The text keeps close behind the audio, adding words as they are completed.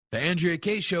The Andrea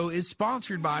Kaye Show is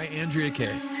sponsored by Andrea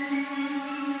Kaye.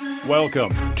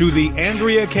 Welcome to the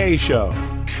Andrea Kaye Show.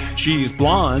 She's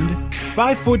blonde,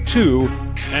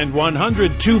 5'2", and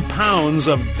 102 pounds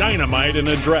of dynamite in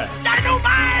a dress.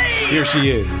 Dynamite! Here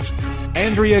she is,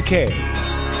 Andrea Kaye.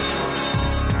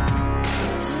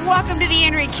 Welcome to the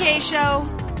Andrea Kaye Show.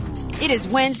 It is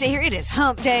Wednesday here. It is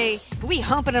hump day. We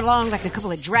humping along like a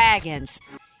couple of dragons.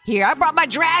 Here, I brought my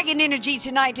dragon energy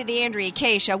tonight to the Andrea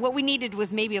Kaye Show. What we needed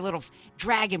was maybe a little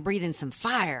dragon breathing some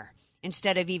fire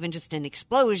instead of even just an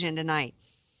explosion tonight.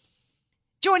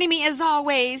 Joining me, as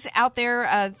always, out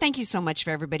there, thank you so much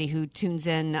for everybody who tunes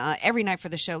in every night for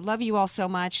the show. Love you all so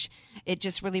much. It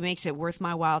just really makes it worth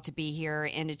my while to be here,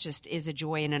 and it just is a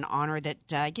joy and an honor that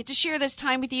I get to share this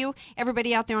time with you.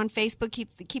 Everybody out there on Facebook,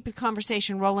 keep the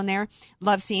conversation rolling there.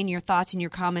 Love seeing your thoughts and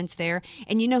your comments there.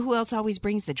 And you know who else always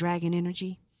brings the dragon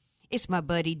energy? It's my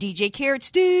buddy, DJ Carrot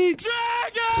Sticks.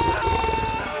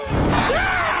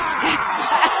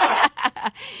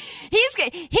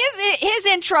 His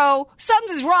intro,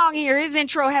 something's wrong here. His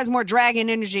intro has more dragon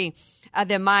energy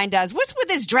than mine does. What's with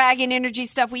this dragon energy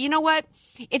stuff? Well, you know what?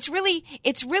 It's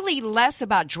really less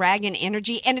about dragon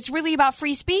energy, and it's really about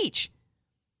free speech.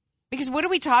 Because what are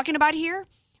we talking about here?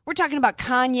 We're talking about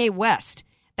Kanye West.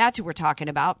 That's who we're talking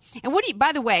about. And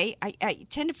by the way, I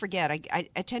tend to forget. I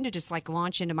tend to just like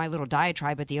launch into my little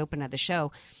diatribe at the open of the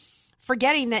show,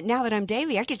 forgetting that now that I'm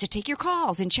daily, I get to take your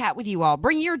calls and chat with you all.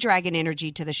 Bring your dragon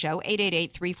energy to the show,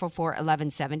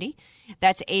 888-344-1170.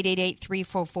 That's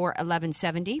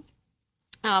 888-344-1170.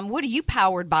 What are you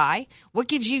powered by? What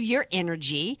gives you your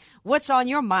energy? What's on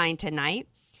your mind tonight?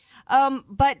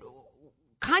 But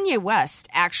Kanye West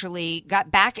actually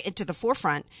got back into the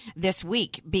forefront this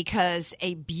week because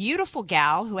a beautiful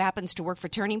gal who happens to work for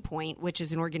Turning Point, which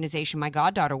is an organization my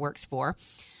goddaughter works for,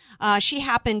 she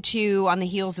happened to, on the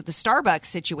heels of the Starbucks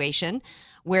situation,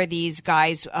 where these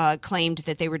guys claimed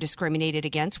that they were discriminated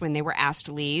against when they were asked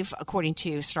to leave, according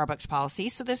to Starbucks policy.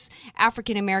 So this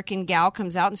African-American gal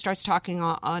comes out and starts talking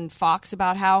on Fox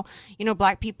about how,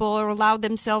 black people are allowed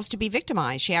themselves to be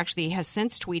victimized. She actually has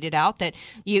since tweeted out that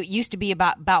it used to be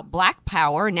about black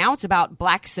power, and now it's about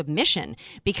black submission,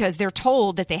 because they're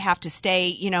told that they have to stay,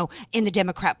 in the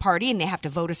Democrat Party, and they have to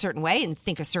vote a certain way and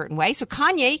think a certain way. So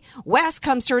Kanye West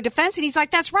comes to her defense, and he's like,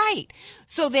 that's right.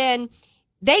 So then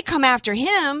they come after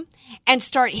him and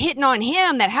start hitting on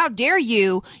him that how dare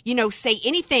you, say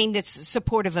anything that's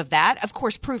supportive of that. Of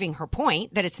course, proving her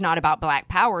point that it's not about black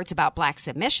power. It's about black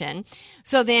submission.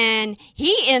 So then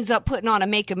he ends up putting on a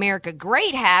Make America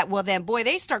Great hat. Well, then, boy,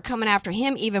 they start coming after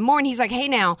him even more. And he's like, hey,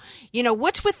 now,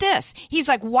 what's with this? He's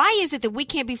like, why is it that we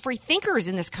can't be free thinkers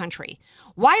in this country?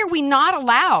 Why are we not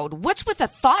allowed? What's with the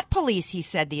thought police, he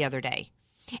said the other day.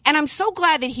 And I'm so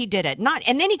glad that he did it.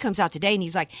 And then he comes out today and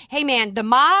he's like, hey, man, the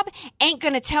mob ain't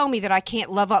going to tell me that I can't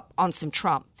love up on some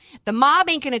Trump. The mob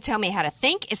ain't going to tell me how to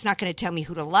think. It's not going to tell me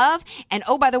who to love. And,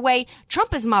 oh, by the way,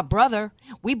 Trump is my brother.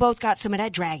 We both got some of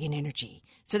that dragon energy.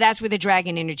 So that's where the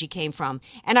dragon energy came from.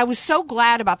 And I was so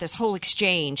glad about this whole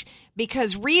exchange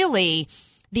because really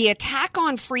the attack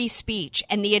on free speech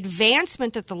and the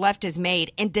advancement that the left has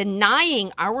made in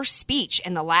denying our speech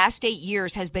in the last 8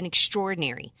 years has been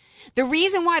extraordinary. The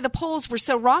reason why the polls were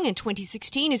so wrong in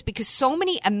 2016 is because so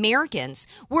many Americans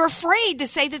were afraid to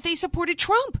say that they supported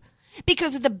Trump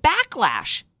because of the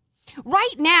backlash.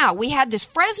 Right now, we had this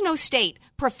Fresno State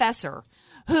professor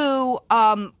who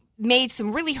made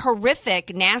some really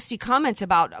horrific, nasty comments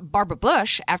about Barbara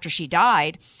Bush after she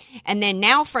died. And then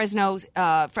now Fresno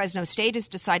State has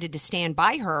decided to stand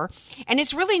by her. And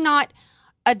it's really not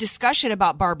a discussion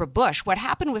about Barbara Bush. What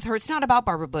happened with her, it's not about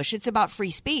Barbara Bush. It's about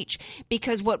free speech.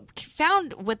 Because what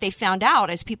they found out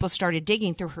as people started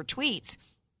digging through her tweets,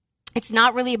 it's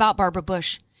not really about Barbara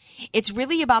Bush. It's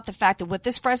really about the fact that what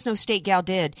this Fresno State gal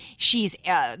did, she's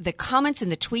the comments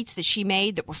and the tweets that she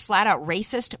made that were flat out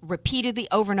racist, repeatedly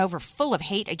over and over, full of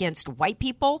hate against white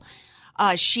people.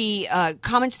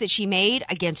 Comments that she made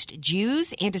against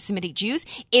Jews, anti-Semitic Jews.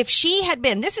 If she had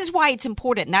been, this is why it's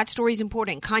important, and that story is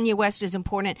important, Kanye West is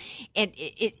important, and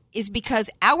it is because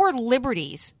our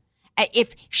liberties,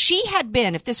 if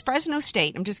this Fresno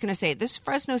State, I'm just going to say it, this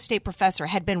Fresno State professor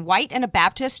had been white and a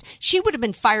Baptist, she would have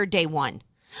been fired day one.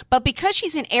 But because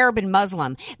she's an Arab and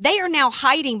Muslim, they are now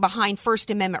hiding behind First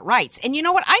Amendment rights. And you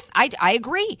know what? I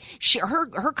agree.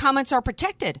 Her comments are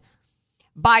protected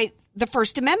by the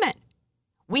First Amendment.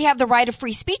 We have the right of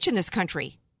free speech in this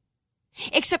country.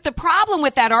 Except the problem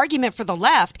with that argument for the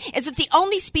left is that the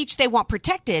only speech they want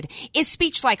protected is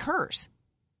speech like hers.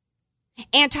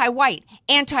 Anti-white,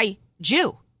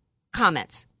 anti-Jew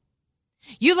comments.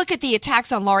 You look at the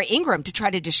attacks on Laura Ingraham to try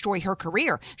to destroy her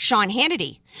career, Sean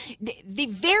Hannity. The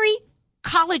very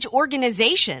college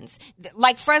organizations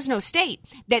like Fresno State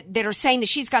that are saying that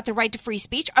she's got the right to free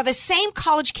speech are the same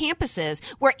college campuses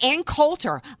where Ann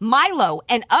Coulter, Milo,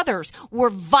 and others were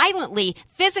violently,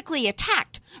 physically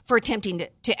attacked for attempting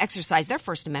to exercise their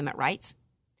First Amendment rights.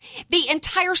 The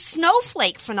entire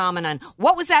snowflake phenomenon,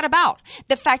 what was that about?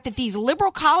 The fact that these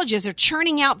liberal colleges are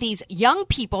churning out these young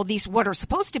people, these what are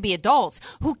supposed to be adults,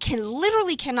 who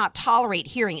literally cannot tolerate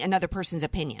hearing another person's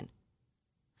opinion.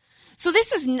 So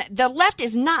the left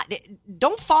is not,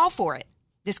 don't fall for it,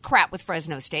 this crap with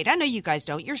Fresno State. I know you guys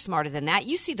don't. You're smarter than that.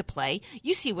 You see the play.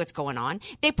 You see what's going on.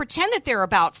 They pretend that they're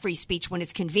about free speech when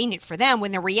it's convenient for them,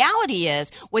 when the reality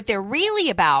is what they're really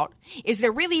about is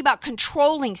they're really about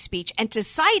controlling speech and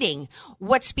deciding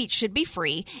what speech should be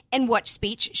free and what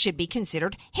speech should be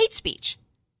considered hate speech.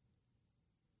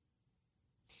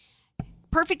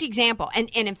 Perfect example. And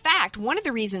in fact, one of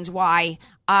the reasons why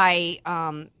I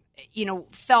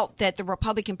felt that the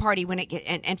Republican Party,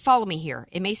 and follow me here,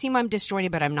 it may seem I'm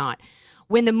disjointed, but I'm not.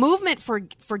 When the movement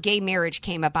for gay marriage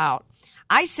came about,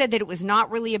 I said that it was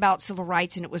not really about civil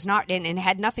rights, and it was not, and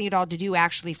had nothing at all to do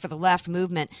actually for the left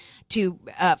movement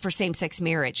for same-sex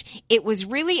marriage. It was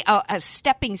really a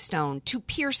stepping stone to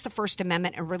pierce the First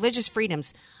Amendment and religious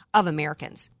freedoms of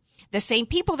Americans. The same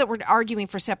people that were arguing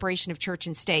for separation of church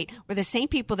and state were the same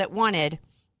people that wanted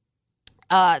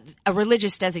a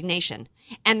religious designation.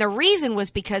 And the reason was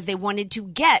because they wanted to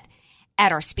get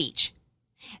at our speech.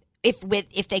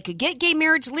 If they could get gay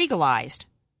marriage legalized,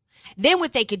 then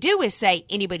what they could do is say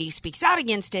anybody who speaks out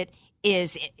against it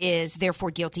is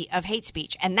therefore guilty of hate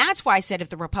speech. And that's why I said if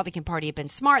the Republican Party had been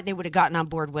smart, they would have gotten on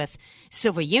board with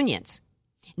civil unions,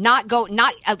 not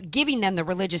giving them the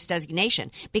religious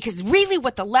designation. Because really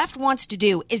what the left wants to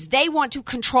do is they want to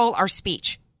control our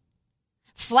speech.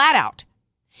 Flat out.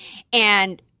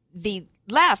 And the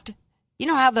left, you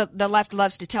know how the left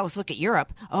loves to tell us, look at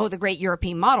Europe. Oh, the great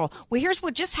European model. Well, here's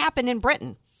what just happened in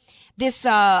Britain. This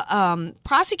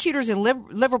prosecutors in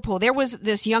Liverpool, there was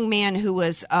this young man who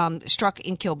was struck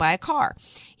and killed by a car.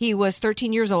 He was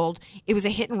 13 years old. It was a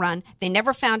hit and run. They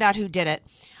never found out who did it.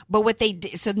 But what they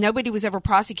did, so nobody was ever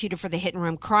prosecuted for the hit and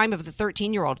run crime of the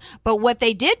 13-year-old. But what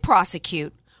they did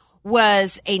prosecute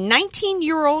was a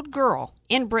 19-year-old girl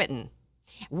in Britain.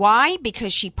 Why?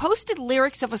 Because she posted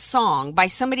lyrics of a song by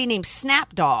somebody named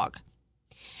Snapdog.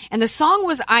 And the song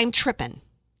was I'm Trippin'.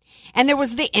 And there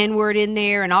was the N-word in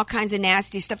there and all kinds of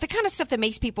nasty stuff. The kind of stuff that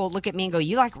makes people look at me and go,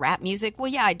 you like rap music?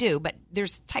 Well, yeah, I do. But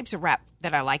there's types of rap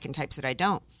that I like and types that I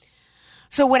don't.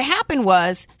 So what happened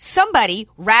was somebody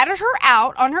ratted her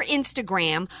out on her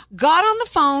Instagram, got on the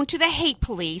phone to the hate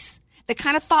police, the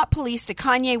kind of thought police that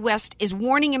Kanye West is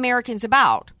warning Americans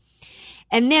about.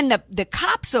 And then the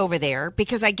cops over there,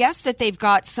 because I guess that they've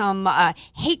got some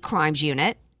hate crimes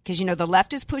unit, because, the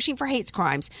left is pushing for hate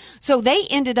crimes. So they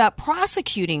ended up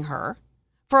prosecuting her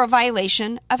for a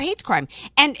violation of hate crime.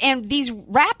 And these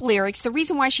rap lyrics, the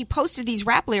reason why she posted these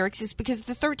rap lyrics is because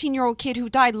the 13-year-old kid who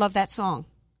died loved that song.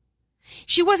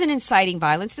 She wasn't inciting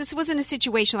violence. This wasn't a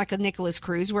situation like a Nicholas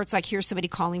Cruz where it's like, here's somebody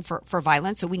calling for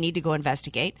violence, so we need to go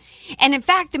investigate. And in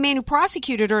fact, the man who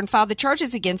prosecuted her and filed the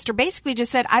charges against her basically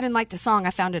just said, I didn't like the song.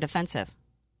 I found it offensive.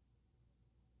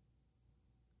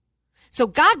 So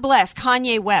God bless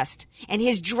Kanye West and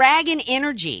his dragon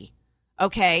energy,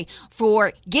 okay,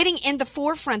 for getting in the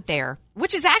forefront there,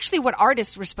 which is actually what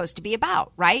artists were supposed to be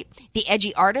about, right? The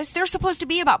edgy artists, they're supposed to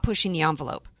be about pushing the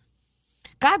envelope.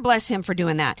 God bless him for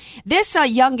doing that. This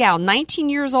young gal, 19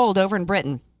 years old over in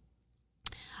Britain,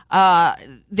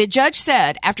 the judge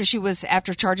said, after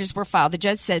charges were filed, the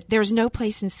judge said, there's no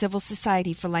place in civil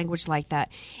society for language like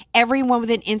that. Everyone with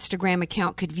an Instagram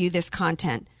account could view this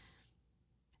content.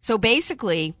 So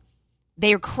basically,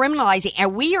 they are criminalizing,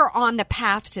 and we are on the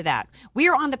path to that. We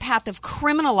are on the path of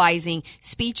criminalizing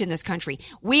speech in this country.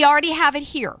 We already have it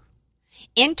here.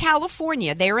 In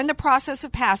California, they are in the process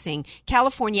of passing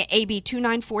California AB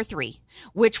 2943,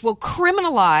 which will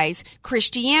criminalize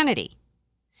Christianity.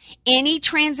 Any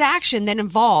transaction that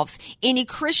involves any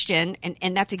Christian,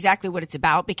 and that's exactly what it's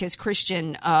about, because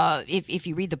Christian, if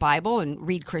you read the Bible and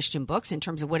read Christian books in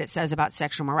terms of what it says about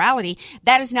sexual morality,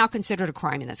 that is now considered a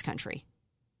crime in this country.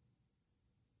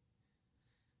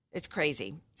 It's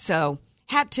crazy. So,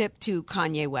 hat tip to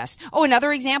Kanye West. Oh,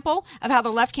 another example of how the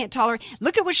left can't tolerate.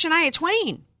 Look at what Shania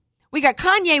Twain. We got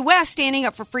Kanye West standing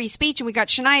up for free speech, and we got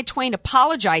Shania Twain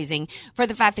apologizing for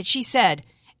the fact that she said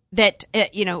that,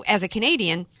 as a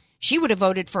Canadian, she would have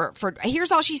voted for,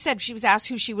 here's all she said. She was asked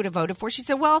who she would have voted for. She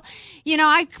said, well,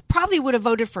 I probably would have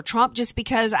voted for Trump just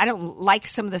because I don't like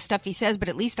some of the stuff he says, but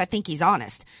at least I think he's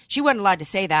honest. She wasn't allowed to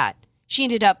say that. She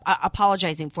ended up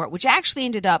apologizing for it, which actually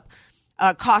ended up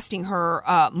costing her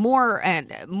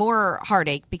more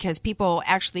heartache, because people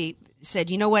actually said,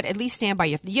 you know what, at least stand by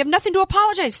you. You have nothing to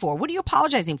apologize for. What are you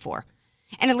apologizing for?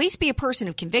 And at least be a person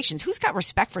of convictions. Who's got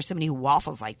respect for somebody who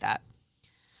waffles like that?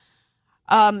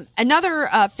 Another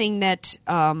thing that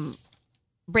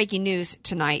breaking news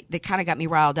tonight that kind of got me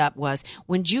riled up was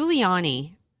when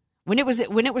Giuliani, when it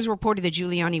was reported that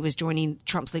Giuliani was joining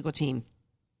Trump's legal team,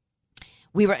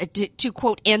 we were to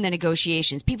quote end the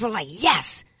negotiations. People were like,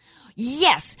 yes,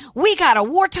 we got a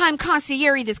wartime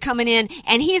concierge that's coming in,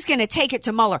 and he's going to take it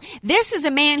to Mueller. This is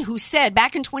a man who said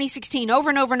back in 2016 over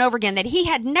and over and over again that he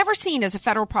had never seen as a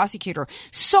federal prosecutor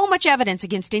so much evidence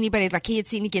against anybody like he had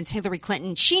seen against Hillary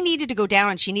Clinton. She needed to go down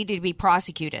and she needed to be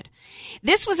prosecuted.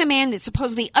 This was a man that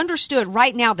supposedly understood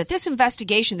right now that this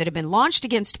investigation that had been launched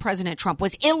against President Trump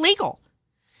was illegal,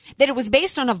 that it was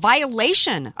based on a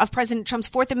violation of President Trump's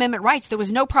Fourth Amendment rights. There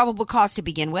was no probable cause to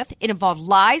begin with. It involved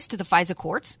lies to the FISA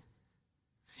courts.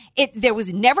 There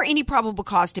was never any probable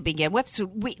cause to begin with. So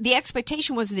the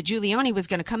expectation was that Giuliani was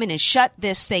going to come in and shut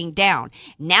this thing down.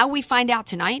 Now we find out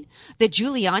tonight that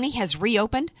Giuliani has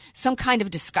reopened some kind of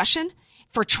discussion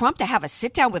for Trump to have a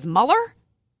sit down with Mueller.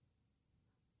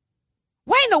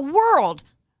 Why in the world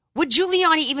would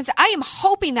Giuliani even say? I am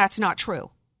hoping that's not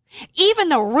true. Even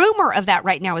the rumor of that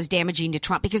right now is damaging to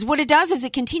Trump, because what it does is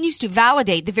it continues to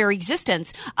validate the very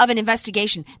existence of an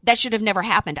investigation that should have never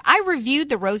happened. I reviewed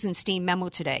the Rosenstein memo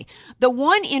today, the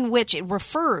one in which it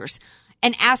refers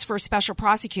and asks for a special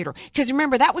prosecutor. Because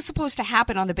remember, that was supposed to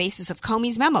happen on the basis of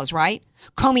Comey's memos, right?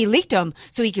 Comey leaked them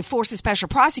so he could force a special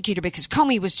prosecutor because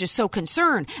Comey was just so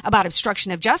concerned about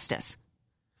obstruction of justice.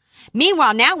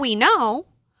 Meanwhile, now we know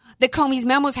that Comey's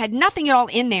memos had nothing at all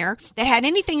in there that had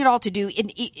anything at all to do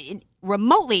in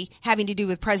remotely having to do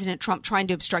with President Trump trying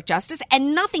to obstruct justice,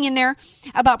 and nothing in there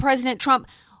about President Trump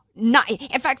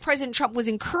in fact, President Trump was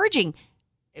encouraging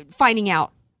finding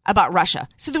out about Russia.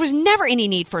 So there was never any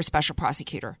need for a special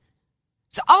prosecutor.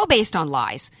 It's all based on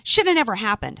lies. Should have never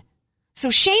happened. So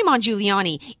shame on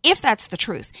Giuliani if that's the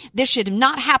truth. This should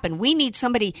not happen. We need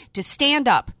somebody to stand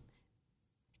up.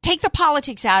 Take the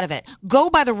politics out of it. Go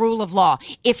by the rule of law.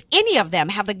 If any of them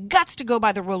have the guts to go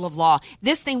by the rule of law,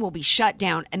 this thing will be shut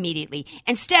down immediately.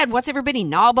 Instead, what's everybody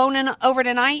gnawboning over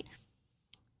tonight?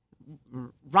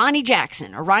 Ronnie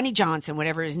Jackson or Ronnie Johnson,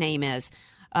 whatever his name is.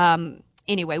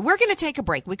 Anyway, we're going to take a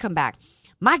break. We come back.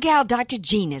 My gal, Dr.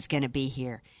 Gina, is going to be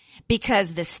here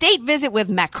because the state visit with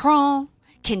Macron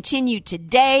continued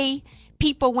today.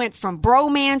 People went from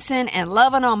bromancing and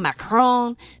loving on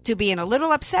Macron to being a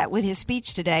little upset with his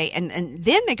speech today. And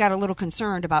then they got a little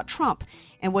concerned about Trump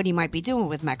and what he might be doing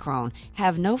with Macron.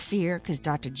 Have no fear, because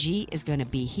Dr. G is going to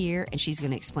be here and she's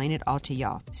going to explain it all to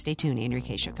y'all. Stay tuned. Andrea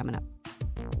Kaye Show coming up.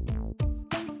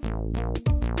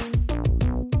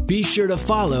 Be sure to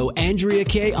follow Andrea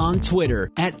Kaye on Twitter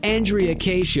at Andrea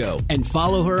Kaye Show, and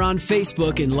follow her on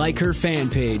Facebook and like her fan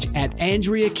page at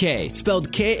Andrea Kaye,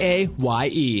 spelled Kaye.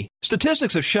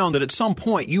 Statistics have shown that at some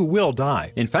point you will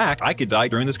die. In fact, I could die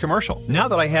during this commercial. Now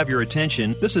that I have your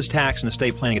attention, this is tax and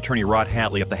estate planning attorney Rod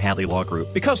Hatley of the Hatley Law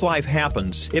Group. Because life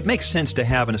happens, it makes sense to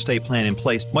have an estate plan in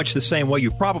place, much the same way you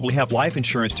probably have life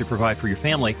insurance to provide for your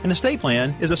family. An estate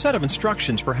plan is a set of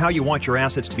instructions for how you want your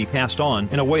assets to be passed on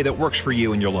in a way that works for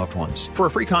you and your loved ones. For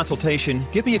a free consultation,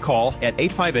 give me a call at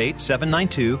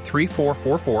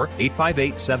 858-792-3444,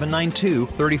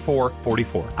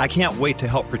 858-792-3444. I can't wait to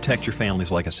help protect your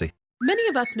family's legacy. Many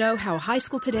of us know how high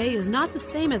school today is not the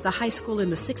same as the high school in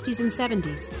the 60s and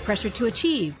 70s. Pressure to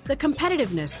achieve, the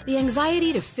competitiveness, the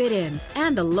anxiety to fit in,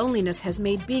 and the loneliness has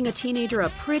made being a teenager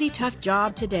a pretty tough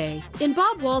job today. In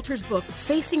Bob Walter's book,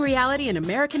 Facing Reality in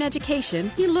American Education,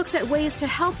 he looks at ways to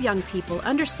help young people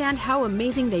understand how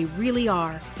amazing they really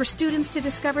are, for students to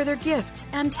discover their gifts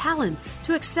and talents,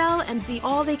 to excel and be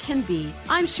all they can be.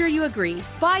 I'm sure you agree.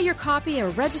 Buy your copy or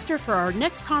register for our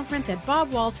next conference at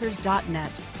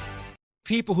bobwalters.net.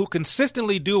 People who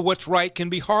consistently do what's right can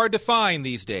be hard to find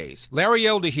these days. Larry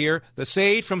Elder here, the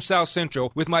sage from South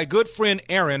Central, with my good friend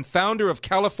Aaron, founder of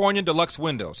California Deluxe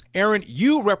Windows. Aaron,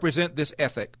 you represent this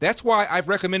ethic. That's why I've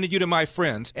recommended you to my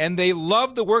friends, and they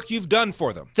love the work you've done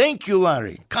for them. Thank you,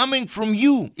 Larry. Coming from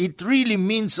you, it really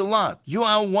means a lot. You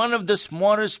are one of the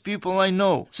smartest people I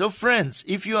know. So friends,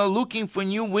 if you are looking for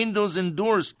new windows and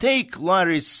doors, take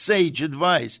Larry's sage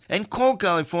advice and call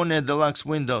California Deluxe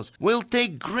Windows. We'll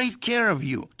take great care of of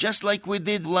you, just like we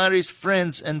did Larry's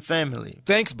friends and family.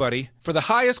 Thanks, buddy. For the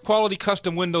highest quality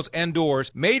custom windows and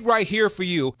doors made right here for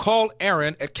you, call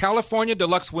Aaron at California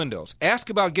Deluxe Windows. Ask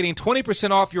about getting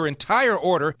 20% off your entire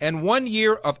order and 1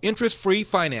 year of interest-free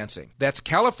financing. That's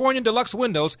California Deluxe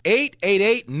Windows,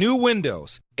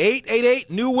 888-NEW-WINDOWS.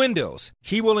 888-NEW-WINDOWS.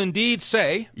 He will indeed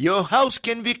say, your house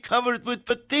can be covered with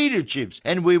potato chips,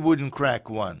 and we wouldn't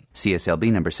crack one.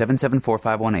 CSLB number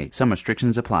 774518. Some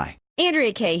restrictions apply.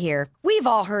 Andrea Kaye here. We've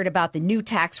all heard about the new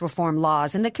tax reform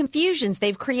laws and the confusions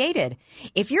they've created.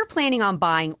 If you're planning on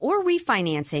buying or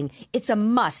refinancing, it's a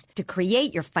must to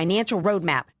create your financial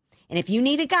roadmap. And if you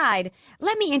need a guide,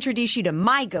 let me introduce you to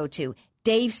my go-to,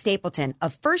 Dave Stapleton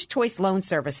of First Choice Loan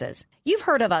Services. You've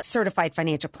heard of a certified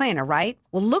financial planner, right?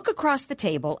 Well, look across the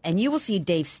table and you will see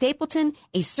Dave Stapleton,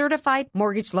 a certified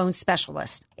mortgage loan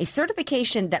specialist, a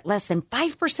certification that less than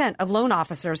 5% of loan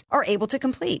officers are able to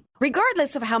complete.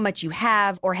 Regardless of how much you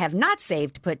have or have not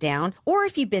saved to put down, or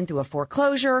if you've been through a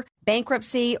foreclosure,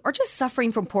 bankruptcy, or just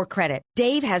suffering from poor credit,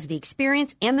 Dave has the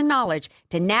experience and the knowledge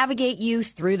to navigate you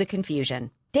through the confusion.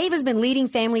 Dave has been leading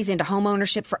families into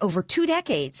homeownership for over 2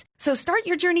 decades. So start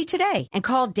your journey today and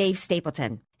call Dave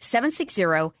Stapleton,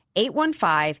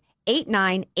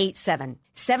 760-815-8987,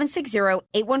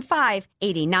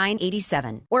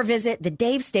 760-815-8987, or visit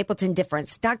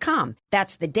thedavestapletondifference.com.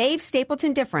 That's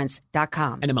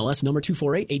thedavestapletondifference.com. NMLS number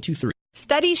 248823.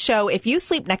 Studies show if you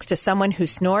sleep next to someone who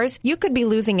snores, you could be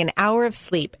losing an hour of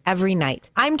sleep every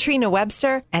night. I'm Trina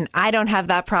Webster, and I don't have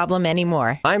that problem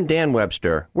anymore. I'm Dan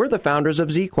Webster. We're the founders of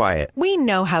Z Quiet. We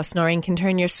know how snoring can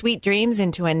turn your sweet dreams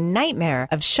into a nightmare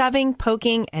of shoving,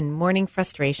 poking, and morning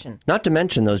frustration. Not to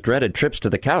mention those dreaded trips to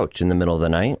the couch in the middle of the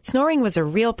night. Snoring was a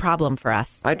real problem for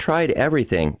us. I tried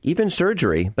everything, even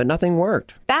surgery, but nothing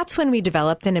worked. That's when we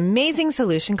developed an amazing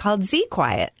solution called Z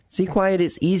Quiet. Z Quiet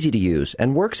is easy to use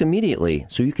and works immediately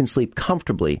so you can sleep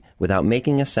comfortably without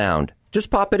making a sound. Just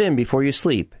pop it in before you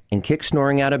sleep and kick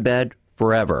snoring out of bed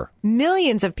forever.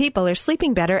 Millions of people are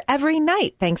sleeping better every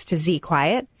night thanks to Z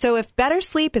Quiet. So if better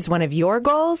sleep is one of your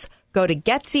goals, go to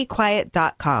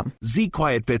getzquiet.com. Z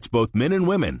Quiet fits both men and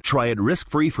women. Try it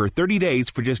risk-free for 30 days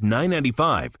for just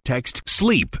 $9.95. Text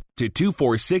SLEEP to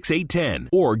 246810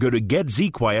 or go to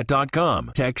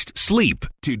getzquiet.com. Text SLEEP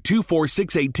to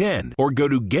 246810 or go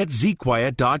to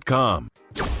getzquiet.com.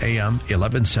 AM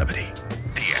 1170.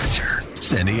 The Answer.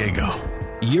 San Diego.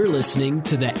 You're listening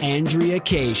to The Andrea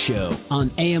Kaye Show on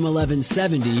AM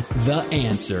 1170, The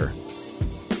Answer.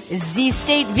 The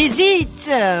state visit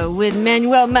with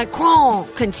Emmanuel Macron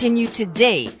continue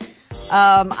today.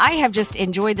 I have just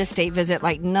enjoyed the state visit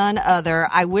like none other.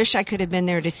 I wish I could have been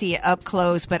there to see it up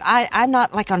close, but I'm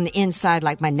not like on the inside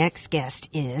like my next guest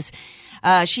is.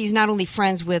 She's not only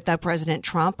friends with President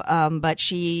Trump, but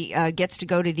she gets to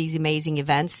go to these amazing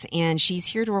events, and she's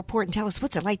here to report and tell us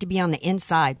what's it like to be on the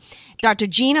inside. Dr.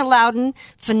 Gina Loudon,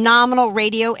 phenomenal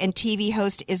radio and TV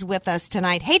host, is with us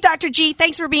tonight. Hey, Dr. G,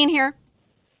 thanks for being here.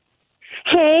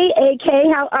 Hey,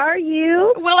 AK, how are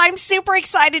you? Well, I'm super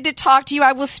excited to talk to you.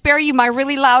 I will spare you my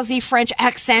really lousy French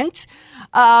accent.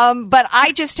 But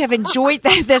I just have enjoyed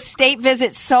the state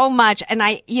visit so much. And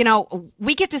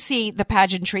we get to see the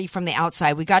pageantry from the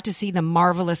outside. We got to see the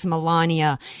marvelous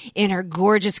Melania in her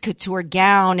gorgeous couture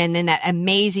gown and then that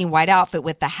amazing white outfit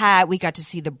with the hat. We got to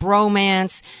see the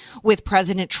bromance with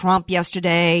President Trump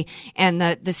yesterday and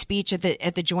the speech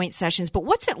at the joint sessions. But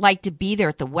what's it like to be there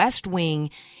at the West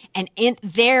Wing and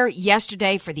there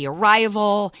yesterday for the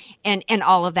arrival and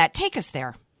all of that? Take us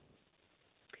there.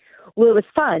 Well, it was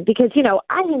fun because,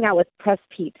 I hang out with press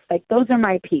peeps. Like, those are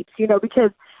my peeps,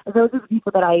 because those are the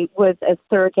people that I was a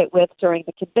surrogate with during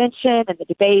the convention and the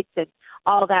debates and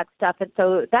all that stuff. And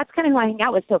so that's kind of who I hang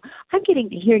out with. So I'm getting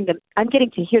to hear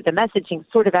the messaging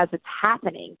sort of as it's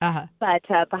happening, but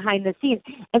behind the scenes.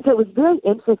 And so it was very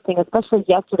interesting, especially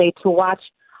yesterday, to watch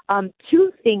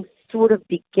two things sort of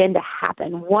begin to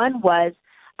happen. One was,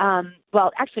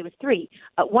 actually it was three.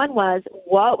 One was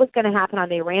what was going to happen on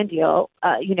the Iran deal,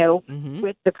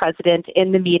 with the president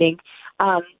in the meeting.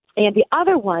 And the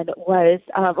other one was,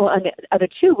 and the other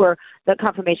two were the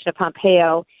confirmation of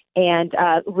Pompeo and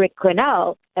Rick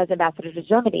Grenell as ambassador to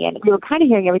Germany. And we were kind of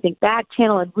hearing everything back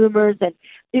channel and rumors, and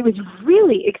it was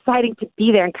really exciting to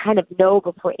be there and kind of know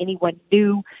before anyone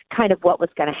knew kind of what was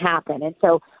going to happen. And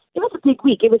so it was a big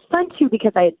week. It was fun, too,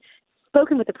 because I had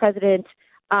spoken with the president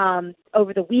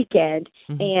over the weekend,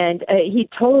 and he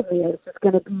told me this was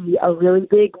going to be a really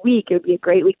big week. It would be a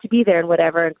great week to be there and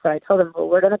whatever. And so I told him, well,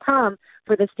 word on the tom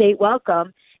for the state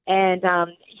welcome. And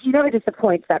he never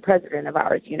disappoints, that president of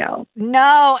ours,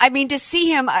 No, I mean, to see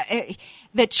him,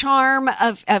 the charm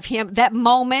of him, that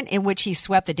moment in which he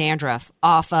swept the dandruff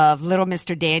off of little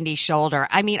Mr. Dandy's shoulder.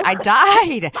 I mean, I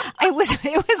died. It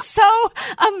was so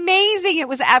amazing. It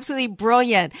was absolutely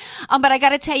brilliant. But I got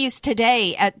to tell you,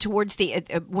 today, towards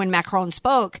when Macron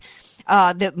spoke,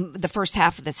 the first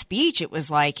half of the speech, it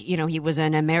was like, he was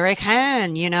an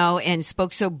American, and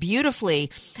spoke so beautifully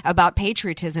about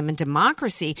patriotism and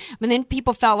democracy. But then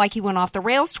people felt like he went off the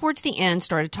rails towards the end,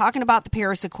 started talking about the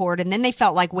Paris Accord, and then they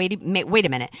felt like, wait a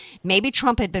minute, maybe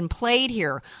Trump had been played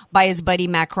here by his buddy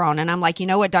Macron. And I'm like, you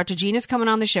know what? Dr. Gina's coming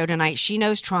on the show tonight. She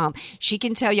knows Trump. She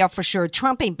can tell y'all for sure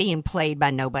Trump ain't being played by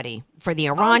nobody for the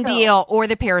Iran deal or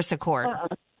the Paris Accord.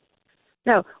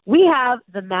 No, we have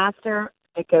the master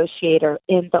negotiator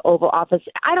in the Oval Office.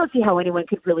 I don't see how anyone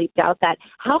could really doubt that.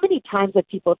 How many times have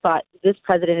people thought this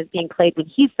president is being played when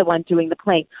he's the one doing the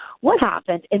playing? What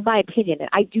happened, in my opinion, and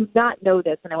I do not know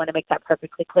this, and I want to make that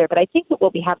perfectly clear, but I think that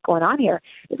what we have going on here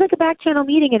is like a back channel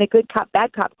meeting and a good cop,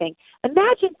 bad cop thing.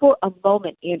 Imagine for a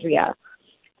moment, Andrea,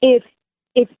 if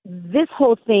this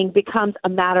whole thing becomes a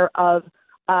matter of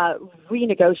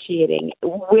renegotiating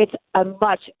with a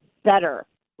much better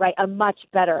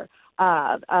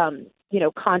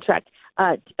contract,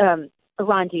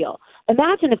 Iran deal.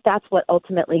 Imagine if that's what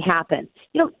ultimately happens.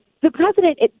 The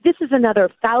president, this is another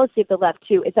fallacy of the left,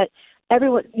 too, is that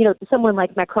everyone, someone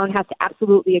like Macron has to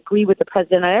absolutely agree with the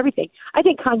president on everything. I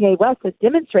think Kanye West has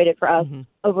demonstrated for us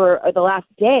over the last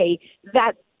day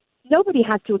that nobody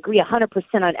has to agree 100%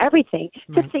 on everything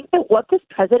to think that what this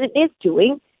president is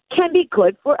doing can be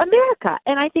good for America.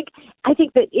 And I think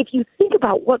that if you think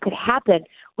about what could happen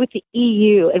with the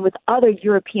EU and with other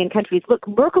European countries, look,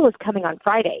 Merkel is coming on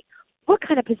Friday. What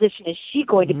kind of position is she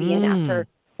going to be in after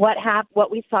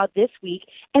what we saw this week?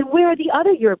 And where are the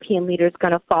other European leaders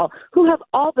going to fall who have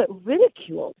all but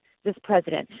ridiculed this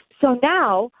president? So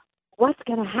now what's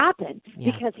going to happen?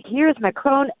 Yeah. Because here's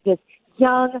Macron, this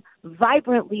young,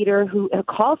 vibrant leader who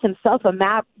calls himself a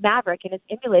maverick and is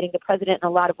emulating the president in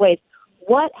a lot of ways.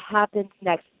 What happens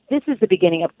next? This is the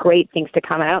beginning of great things to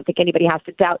come. And I don't think anybody has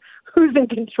to doubt who's in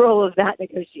control of that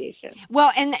negotiation.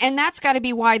 Well, and that's got to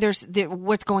be why there's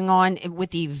what's going on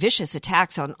with the vicious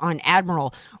attacks on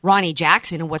Admiral Ronnie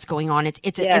Jackson and what's going on.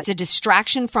 It's a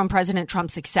distraction from President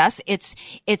Trump's success. It's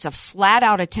a flat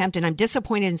out attempt, and I'm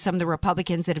disappointed in some of the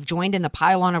Republicans that have joined in the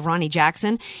pile-on of Ronnie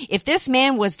Jackson. If this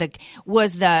man was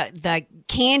the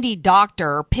candy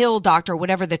doctor, pill doctor,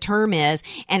 whatever the term is,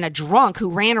 and a drunk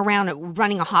who ran around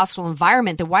running a hostile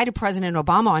environment, then why did President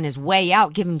Obama on his way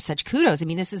out give him such kudos? I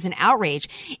mean, this is an outrage.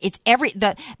 It's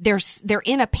they're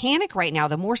in a panic right now.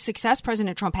 The more success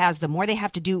President Trump has, the more they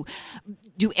have to do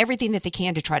everything that they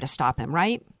can to try to stop him,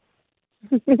 right?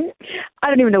 I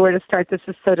don't even know where to start. This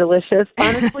is so delicious,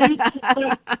 honestly.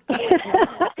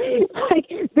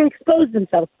 They exposed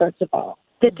themselves, first of all.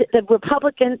 The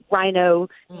Republican rhino,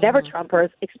 never Trumpers,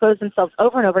 expose themselves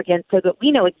over and over again so that we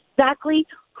know exactly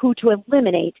who to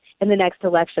eliminate in the next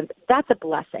elections. That's a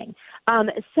blessing.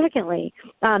 Secondly,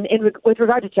 with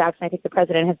regard to Jackson, I think the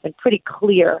president has been pretty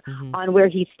clear on where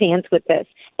he stands with this.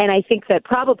 And I think that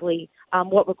probably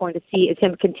what we're going to see is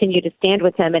him continue to stand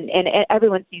with him. And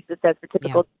everyone sees this as the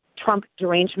typical Trump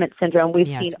derangement syndrome we've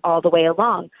seen all the way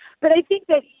along. But I think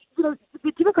that the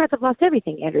Democrats have lost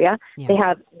everything, Andrea. Yeah. They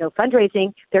have no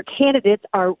fundraising. Their candidates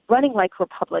are running like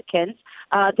Republicans.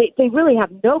 They really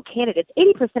have no candidates.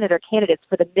 80% of their candidates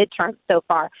for the midterm so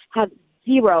far have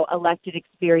zero elected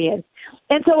experience.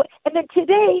 And then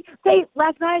today,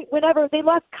 last night, whenever they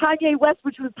lost Kanye West,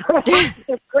 which was perhaps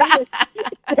their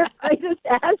greatest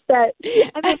asset.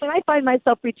 And then when I find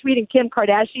myself retweeting Kim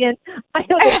Kardashian, I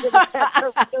know the Democrats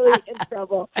are really in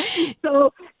trouble.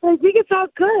 So I think it's all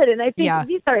good. And I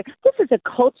think this is a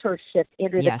culture shift,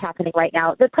 Andrew, that's happening right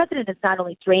now. The president is not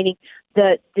only draining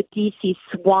the D.C.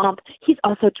 swamp, he's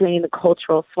also draining the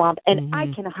cultural swamp. And I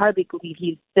can hardly believe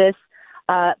he's this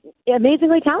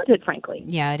amazingly talented, frankly.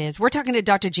 Yeah, it is. We're talking to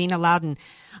Dr. Gina Loudon,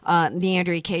 the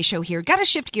Andrea Kaye Show here. Got to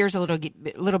shift gears a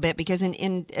little bit because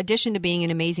in addition to being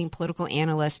an amazing political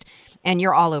analyst, and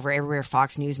you're all over everywhere,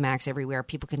 Fox News, Max, everywhere,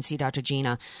 people can see Dr.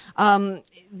 Gina.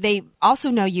 They also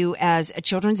know you as a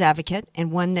children's advocate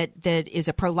and one that is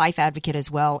a pro-life advocate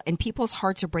as well. And people's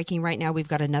hearts are breaking right now. We've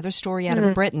got another story out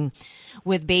of Britain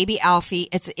with baby Alfie.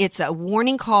 It's a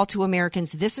warning call to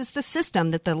Americans. This is the system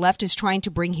that the left is trying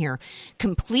to bring here.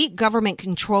 Complete government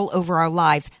control over our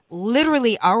lives,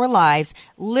 literally our lives,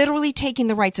 literally taking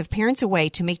the rights of parents away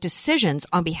to make decisions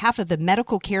on behalf of the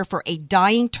medical care for a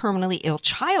dying, terminally ill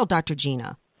child, Dr.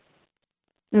 Gina.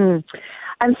 I'm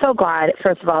so glad,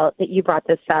 first of all, that you brought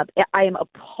this up. I am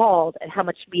appalled at how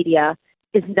much media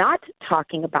is not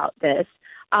talking about this.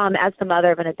 as the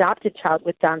mother of an adopted child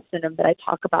with Down syndrome that I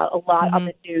talk about a lot on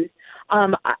the news,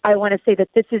 I want to say that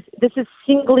this is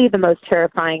singly the most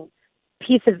terrifying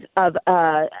piece of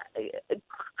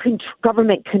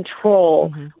government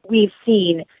control we've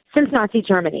seen since Nazi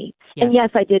Germany. Yes. And yes,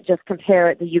 I did just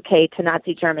compare the UK to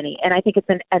Nazi Germany, and I think it's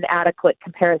an adequate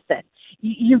comparison.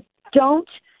 You don't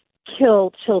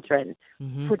kill children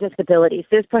for disabilities.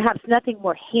 There's perhaps nothing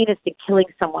more heinous than killing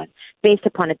someone based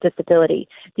upon a disability.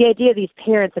 The idea of these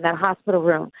parents in that hospital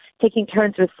room taking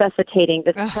turns resuscitating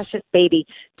this precious baby.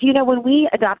 Do you know, when we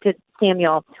adopted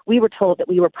Samuel, we were told that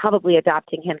we were probably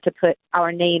adopting him to put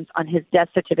our names on his death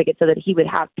certificate so that he would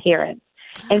have parents.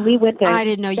 And we went there. I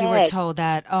didn't know you were told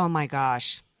that. Oh my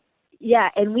gosh. Yeah,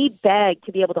 and we begged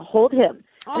to be able to hold him.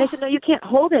 And I said, no, you can't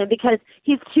hold him because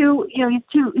he's too ill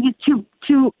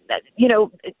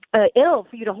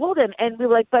for you to hold him. And we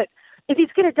were like, but if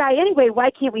he's going to die anyway, why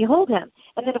can't we hold him?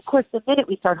 And then, of course, the minute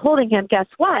we start holding him, guess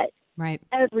what? Right.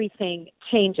 Everything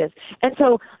changes. And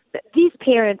so these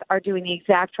parents are doing the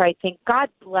exact right thing. God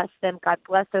bless them. God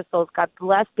bless their souls. God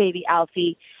bless baby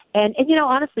Alfie. And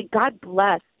honestly, God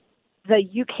bless the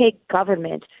UK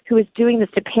government who is doing this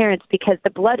to parents because the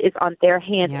blood is on their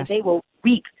hands and they will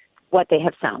reap what they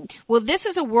have sown. Well, this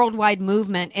is a worldwide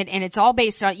movement, and it's all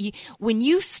based on when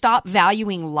you stop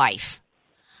valuing life.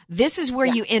 This is where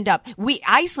you end up.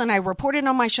 Iceland, I reported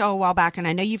on my show a while back, and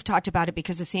I know you've talked about it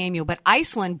because of Samuel, but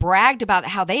Iceland bragged about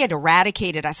how they had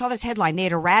eradicated, I saw this headline, they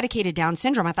had eradicated Down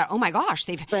syndrome. I thought, oh my gosh,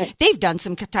 they've done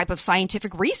some type of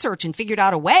scientific research and figured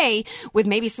out a way with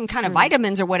maybe some kind of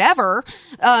vitamins or whatever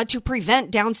to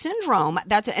prevent Down syndrome.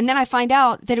 And then I find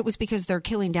out that it was because they're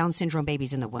killing Down syndrome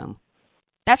babies in the womb.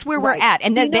 That's where we're at.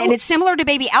 And and it's similar to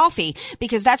baby Alfie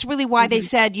because that's really why they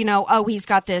said, he's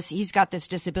got this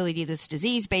disability, this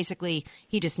disease. Basically,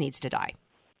 he just needs to die.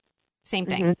 Same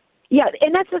thing. Yeah,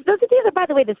 and those are, by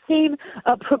the way, the same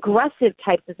progressive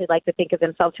types, as they like to think of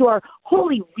themselves, who are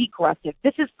wholly regressive.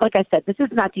 This is, like I said, this is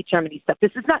Nazi Germany stuff.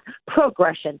 This is not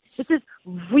progression. This is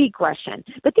regression.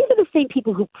 But these are the same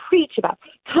people who preach about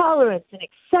tolerance and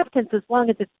acceptance as long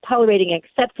as it's tolerating and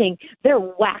accepting their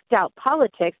whacked-out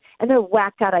politics and their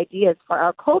whacked-out ideas for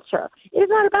our culture. It is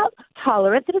not about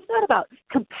tolerance. It is not about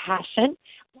compassion.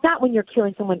 Not when you're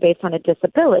killing someone based on a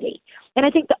disability. And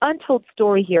I think the untold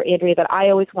story here, Andrea, that I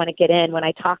always want to get in when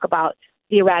I talk about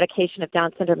the eradication of Down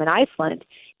syndrome in Iceland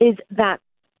is that,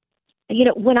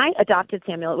 when I adopted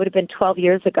Samuel, it would have been 12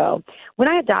 years ago. When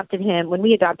we adopted him,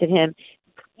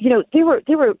 they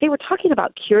were talking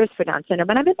about cures for Down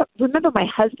syndrome. And I remember my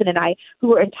husband and I, who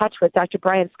were in touch with Dr.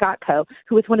 Brian Scottco,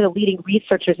 who was one of the leading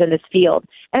researchers in this field.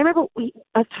 And I remember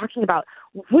us talking about,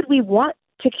 would we want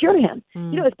to cure him?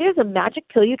 If there's a magic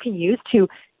pill you can use to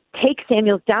take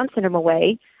Samuel's Down syndrome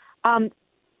away,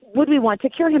 would we want to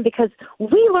cure him? Because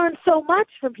we learn so much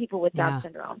from people with Down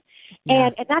syndrome.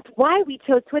 And that's why we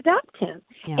chose to adopt him.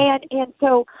 And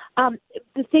so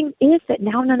the thing is that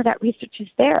now none of that research is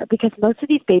there because most of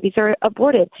these babies are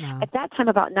aborted. At that time,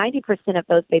 about 90% of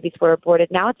those babies were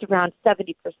aborted. Now it's around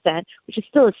 70%, which is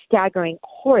still a staggering,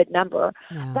 horrid number.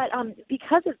 But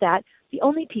because of that, the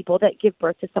only people that give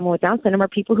birth to someone with Down syndrome are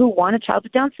people who want a child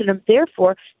with Down syndrome.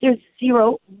 Therefore, there's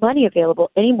zero money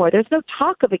available anymore. There's no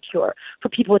talk of a cure for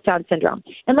people with Down syndrome.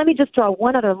 And let me just draw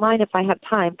one other line if I have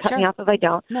time. Cut me off if I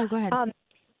don't. No, go ahead.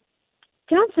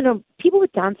 Down syndrome, people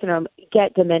with Down syndrome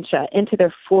get dementia into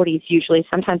their 40s usually,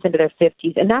 sometimes into their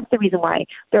 50s. And that's the reason why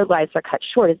their lives are cut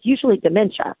short. It's usually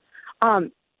dementia.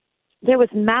 There was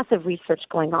massive research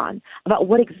going on about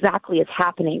what exactly is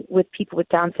happening with people with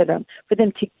Down syndrome for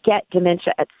them to get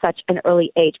dementia at such an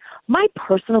early age. My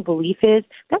personal belief is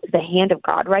that was the hand of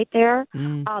God right there,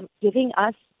 giving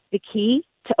us the key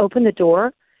to open the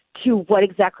door to what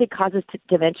exactly causes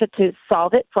dementia, to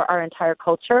solve it for our entire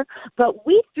culture. But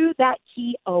we threw that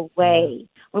key away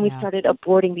when we started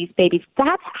aborting these babies.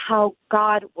 That's how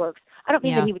God works. I don't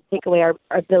mean that he would take away our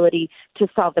ability to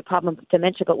solve the problem of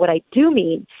dementia, but what I do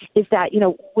mean is that,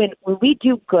 when we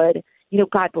do good,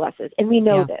 God blesses. And we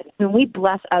know this. When we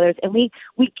bless others and we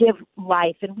give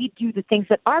life and we do the things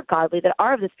that are godly, that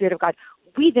are of the Spirit of God,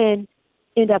 we then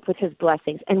end up with his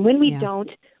blessings. And when we don't,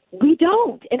 we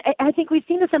don't. And I think we've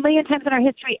seen this a million times in our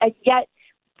history, and yet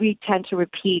we tend to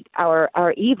repeat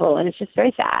our evil, and it's just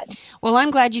very sad. Well,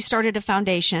 I'm glad you started a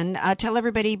foundation. Tell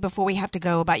everybody before we have to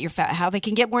go about how they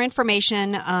can get more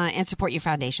information and support your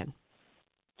foundation.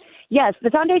 Yes, the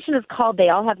foundation is called They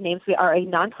All Have Names. We are a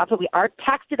nonprofit. We are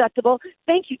tax deductible.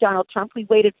 Thank you, Donald Trump. We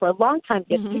waited for a long time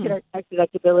to get our tax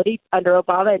deductibility under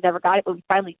Obama and never got it, but we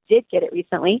finally did get it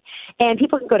recently. And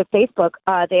people can go to Facebook.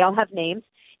 They All Have Names.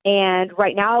 And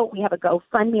right now we have a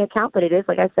GoFundMe account, but it is,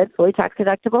 like I said, fully tax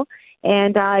deductible.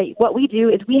 And what we do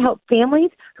is we help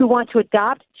families who want to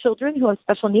adopt children who have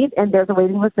special needs, and there's a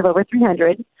waiting list of over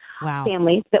 300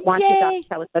 families that want to adopt a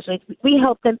child with special needs. We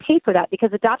help them pay for that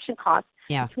because adoption costs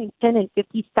between $10,000 and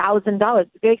 $50,000. It's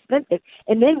very expensive.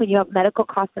 And then when you have medical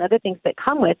costs and other things that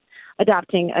come with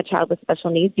adopting a child with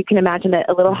special needs, you can imagine that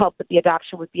a little help with the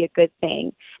adoption would be a good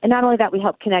thing. And not only that, we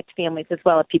help connect families as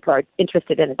well if people are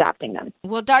interested in adopting them.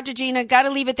 Well, Dr. Gina, got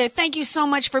to leave it there. Thank you so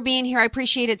much for being here. I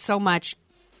appreciate it so much.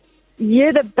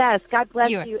 You're the best. God bless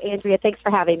you, Andrea. Thanks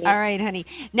for having me. All right, honey.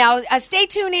 Now, stay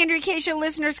tuned, Andrea Kaye Show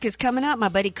listeners, because coming up, my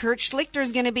buddy Kurt Schlichter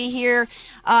is going to be here.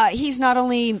 He's not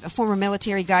only a former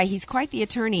military guy, he's quite the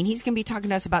attorney, and he's going to be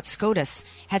talking to us about SCOTUS.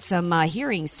 Had some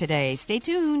hearings today. Stay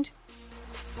tuned.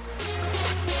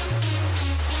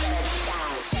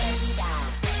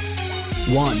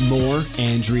 Want more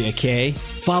Andrea Kaye?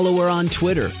 Follow her on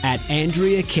Twitter at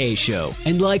Andrea Kaye Show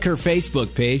and like her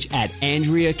Facebook page at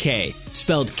Andrea Kaye,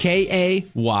 spelled Kaye.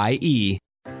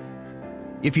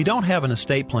 If you don't have an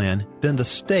estate plan, then the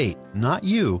state, not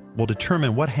you, will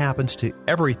determine what happens to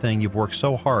everything you've worked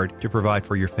so hard to provide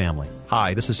for your family.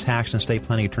 Hi, this is tax and estate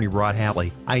planning attorney Rod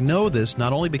Hatley. I know this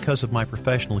not only because of my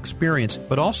professional experience,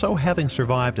 but also having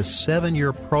survived a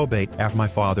 7-year probate after my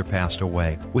father passed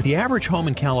away. With the average home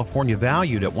in California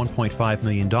valued at $1.5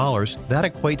 million, that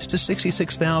equates to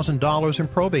 $66,000 in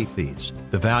probate fees.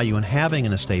 The value in having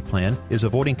an estate plan is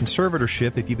avoiding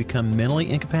conservatorship if you become mentally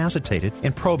incapacitated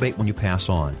and probate when you pass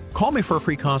on. Call me for a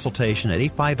free consultation at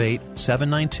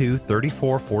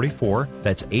 858-792-3444.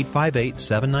 That's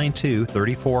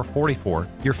 858-792-3444.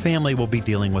 Your family will be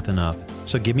dealing with enough.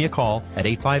 So give me a call at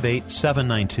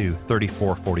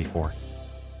 858-792-3444.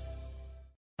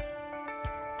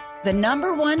 The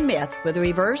number one myth with a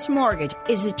reverse mortgage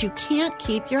is that you can't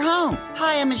keep your home.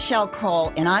 Hi, I'm Michelle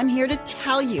Cole, and I'm here to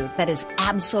tell you that is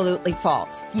absolutely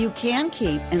false. You can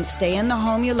keep and stay in the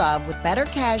home you love with better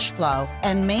cash flow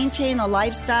and maintain the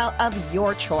lifestyle of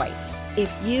your choice.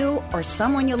 If you or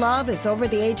someone you love is over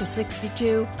the age of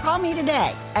 62, call me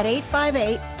today at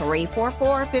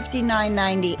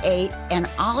 858-344-5998, and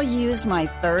I'll use my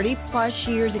 30-plus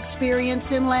years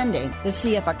experience in lending to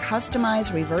see if a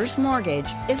customized reverse mortgage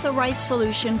is the right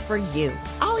solution for you.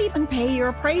 I'll even pay your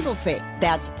appraisal fee.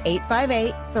 That's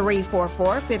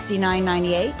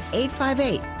 858-344-5998,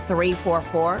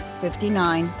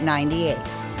 858-344-5998.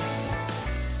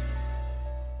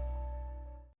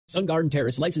 Sun Garden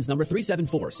Terrace, license number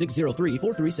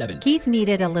 374-603-437. Keith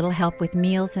needed a little help with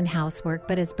meals and housework,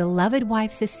 but his beloved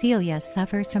wife Cecilia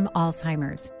suffers from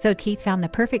Alzheimer's. So Keith found the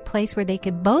perfect place where they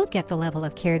could both get the level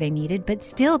of care they needed, but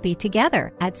still be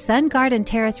together at Sun Garden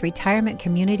Terrace Retirement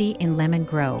Community in Lemon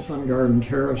Grove. Sun Garden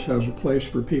Terrace has a place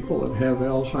for people that have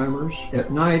Alzheimer's.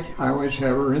 At night, I always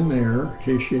have her in there in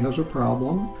case she has a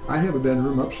problem. I have a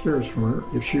bedroom upstairs from her.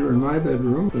 If she were in my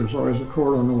bedroom, there's always a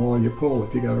cord on the wall you pull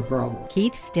if you got a problem.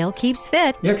 Keith still keeps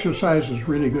fit. The exercise is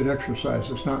really good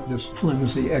exercise. It's not just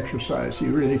flimsy exercise.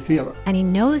 You really feel it. And he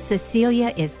knows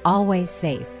Cecilia is always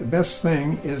safe. The best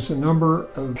thing is the number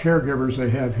of caregivers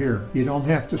they have here. You don't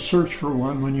have to search for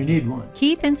one when you need one.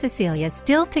 Keith and Cecilia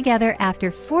still together after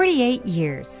 48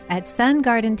 years at Sun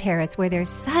Garden Terrace, where there's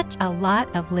such a lot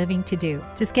of living to do.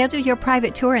 To schedule your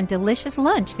private tour and delicious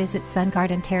lunch, visit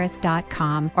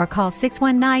sungardenterrace.com or call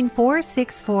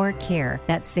 619-464-CARE.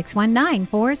 That's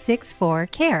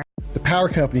 619-464-CARE. The power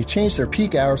company changed their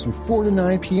peak hours from 4 to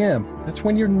 9 p.m. That's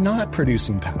when you're not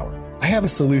producing power. I have a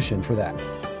solution for that.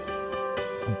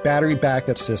 A battery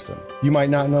backup system. You might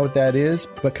not know what that is,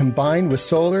 but combined with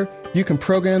solar, you can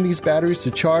program these batteries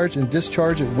to charge and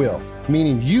discharge at will,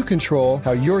 meaning you control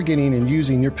how you're getting and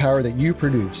using your power that you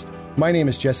produced. My name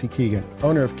is Jesse Keegan,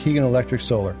 owner of Keegan Electric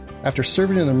Solar. After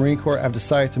serving in the Marine Corps, I've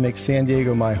decided to make San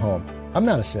Diego my home. I'm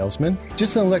not a salesman,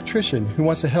 just an electrician who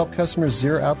wants to help customers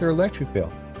zero out their electric bill.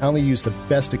 I only use the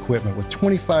best equipment with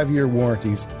 25-year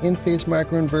warranties, in-phase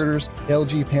microinverters,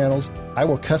 LG panels. I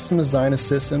will custom design a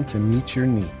system to meet your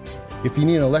needs. If you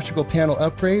need an electrical panel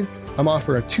upgrade, I'm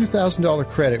offering a $2,000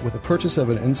 credit with the purchase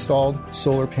of an installed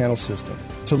solar panel system.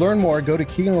 To learn more, go to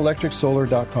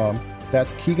KeeganElectricSolar.com.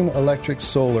 That's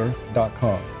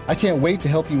KeeganElectricSolar.com. I can't wait to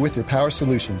help you with your power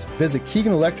solutions. Visit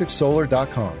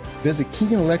KeeganElectricSolar.com. Visit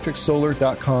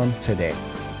KeeganElectricSolar.com today.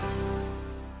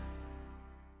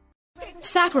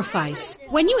 Sacrifice.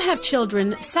 When you have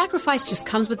children, sacrifice just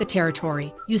comes with the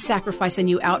territory. You sacrifice a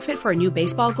new outfit for a new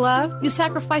baseball glove. You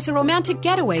sacrifice a romantic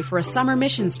getaway for a summer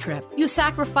missions trip. You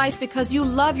sacrifice because you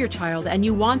love your child and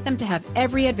you want them to have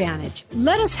every advantage.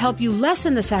 Let us help you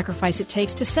lessen the sacrifice it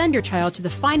takes to send your child to the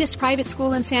finest private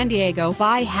school in San Diego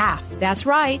by half. That's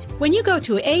right. When you go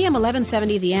to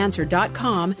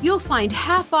am1170theanswer.com, you'll find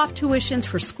half-off tuitions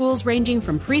for schools ranging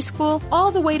from preschool all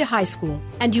the way to high school.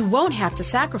 And you won't have to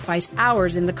sacrifice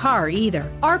hours in the car either.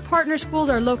 Our partner schools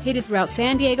are located throughout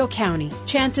San Diego County.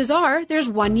 Chances are there's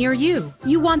one near you.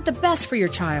 You want the best for your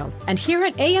child. And here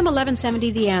at AM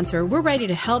 1170 The Answer, we're ready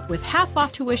to help with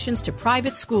half-off tuitions to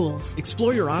private schools.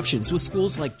 Explore your options with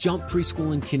schools like Jump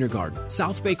Preschool and Kindergarten,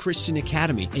 South Bay Christian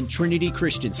Academy, and Trinity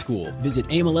Christian School. Visit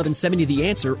AM 1170 The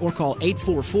Answer or call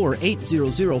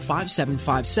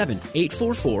 844-800-5757,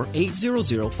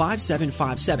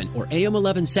 844-800-5757, or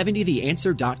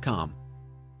am1170theanswer.com.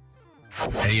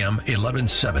 AM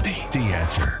 1170, The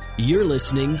Answer. You're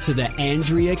listening to The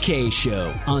Andrea Kaye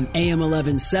Show on AM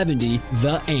 1170,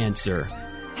 The Answer.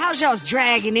 How's y'all's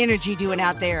drag and energy doing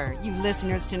out there, you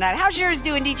listeners tonight? How's yours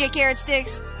doing, DJ Carrot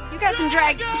Sticks? You got some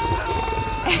drag?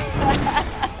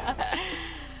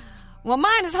 Well,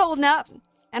 mine is holding up,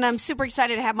 and I'm super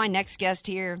excited to have my next guest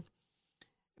here.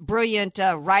 Brilliant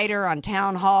writer on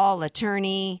Town Hall,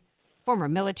 attorney, former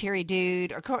military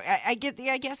dude. Or I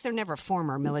guess they're never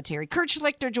former military. Kurt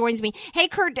Schlichter joins me. Hey,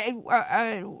 Kurt,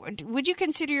 would you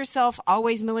consider yourself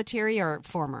always military or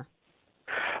former?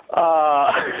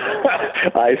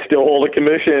 I still hold a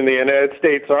commission in the United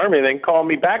States Army. They called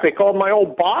me back. They called my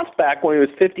old boss back when he was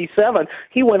 57.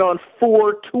 He went on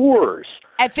 4 tours.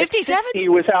 At 57? He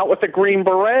was out with the Green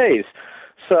Berets.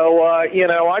 So, I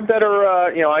better,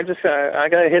 I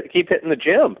got to keep hitting the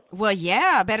gym. Well,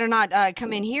 yeah, better not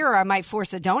come in here or I might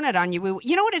force a donut on you.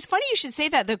 You know what? It's funny you should say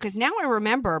that, though, because now I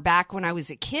remember back when I was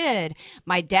a kid,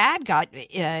 my dad got,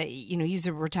 he was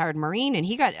a retired Marine, and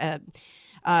he got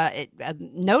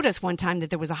notice one time that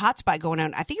there was a hot spot going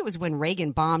on. I think it was when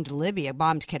Reagan bombed Libya,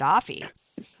 bombed Gaddafi.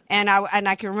 And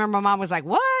I can remember my mom was like,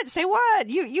 "What? Say what?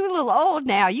 You a little old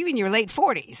now. You in your late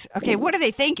 40s. Okay, what are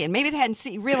they thinking? Maybe they hadn't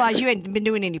realized you hadn't been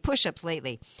doing any push-ups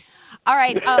lately." All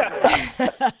right.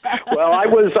 Well,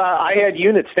 I had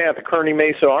units stay at the Kearny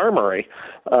Mesa Armory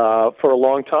for a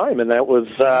long time, and that's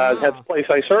the place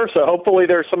I served. So hopefully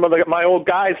there's some of my old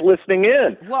guys listening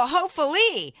in. Well,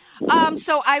 hopefully.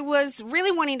 So I was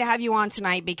really wanting to have you on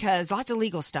tonight because lots of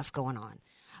legal stuff going on.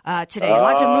 Today.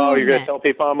 Lots of movement. Oh, you're going to tell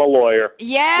people I'm a lawyer.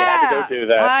 Yeah. You had to go do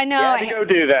that. I know. You had to go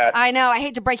do that. I know. I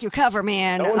hate to break your cover,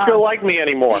 man. No one's going to like me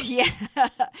anymore. Yeah.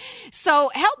 So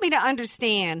help me to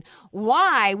understand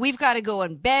why we've got to go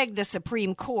and beg the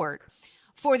Supreme Court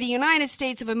for the United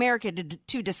States of America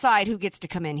to decide who gets to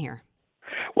come in here.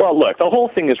 Well, look, the whole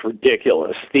thing is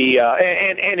ridiculous.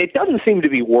 And it doesn't seem to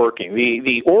be working.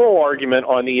 The oral argument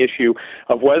on the issue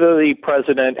of whether the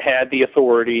president had the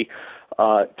authority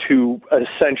to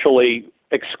essentially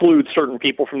exclude certain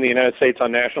people from the United States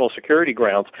on national security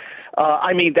grounds.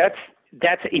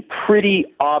 That's a pretty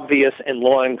obvious and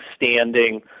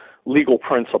long-standing legal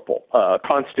principle,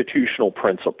 constitutional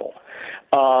principle.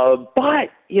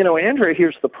 But, Andrea,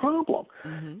 here's the problem.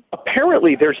 Mm-hmm.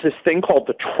 Apparently there's this thing called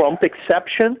the Trump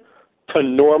exception to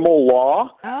normal law.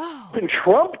 Oh. When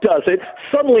Trump does it,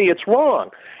 suddenly it's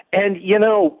wrong. And,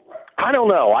 I don't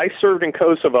know. I served in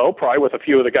Kosovo, probably with a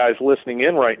few of the guys listening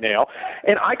in right now,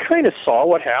 and I kind of saw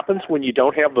what happens when you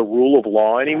don't have the rule of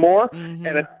law anymore. Mm-hmm.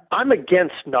 And I'm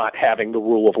against not having the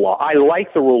rule of law. I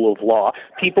like the rule of law.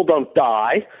 People don't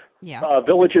die. Yeah.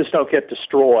 Villages don't get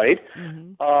destroyed.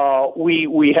 Mm-hmm.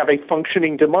 We have a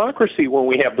functioning democracy when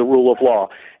we have the rule of law.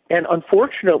 And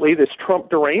unfortunately, this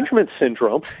Trump derangement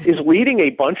syndrome is leading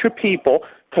a bunch of people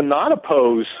to not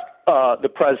oppose the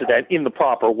president in the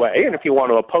proper way. And if you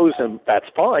want to oppose him, that's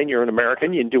fine. You're an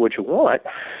American. You can do what you want.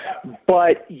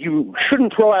 But you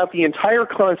shouldn't throw out the entire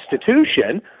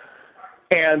Constitution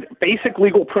and basic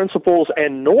legal principles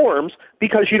and norms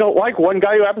because you don't like one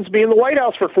guy who happens to be in the White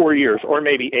House for 4 years, or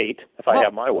maybe 8, if I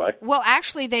have my way. Well,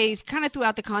 actually, they kind of threw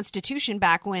out the Constitution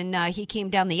back when he came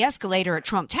down the escalator at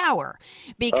Trump Tower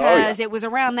because it was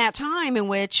around that time in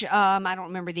which, I don't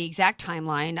remember the exact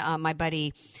timeline, my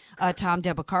buddy Tom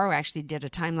DeBaccaro actually did a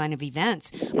timeline of events.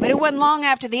 But it wasn't long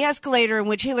after the escalator in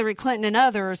which Hillary Clinton and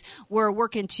others were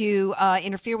working to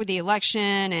interfere with the election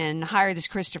and hire this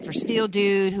Christopher Steele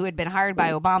dude who had been hired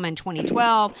by Obama in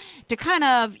 2012 to kind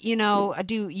of,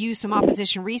 use some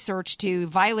opposition research to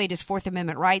violate his Fourth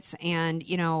Amendment rights and,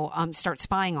 start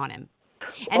spying on him.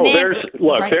 And there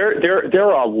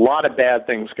are a lot of bad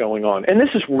things going on. And this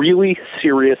is really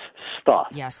serious stuff.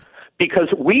 Yes.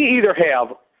 Because we either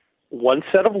have one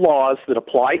set of laws that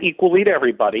apply equally to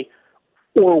everybody,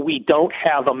 or we don't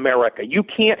have America. You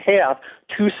can't have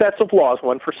two sets of laws,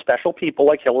 one for special people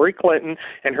like Hillary Clinton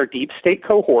and her deep state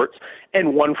cohorts,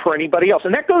 and one for anybody else.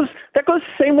 And that goes the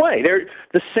same way.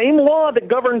 The same law that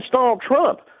governs Donald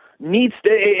Trump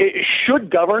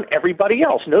should govern everybody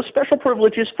else. No special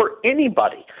privileges for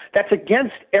anybody. That's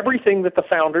against everything that the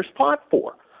founders fought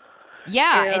for.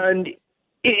 Yeah. And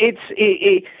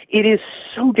it is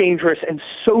so dangerous and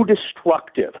so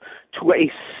destructive to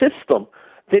a system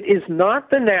that is not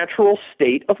the natural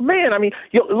state of man. I mean,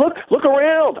 look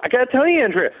around. I got to tell you,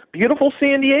 Andrea, beautiful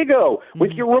San Diego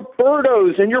with your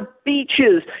Robertos and your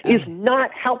beaches is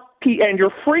not how and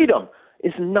your freedom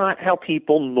is not how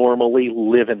people normally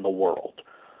live in the world.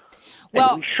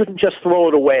 Well, and we shouldn't just throw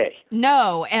it away.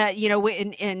 No,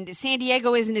 and San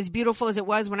Diego isn't as beautiful as it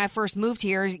was when I first moved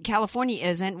here. California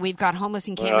isn't. We've got homeless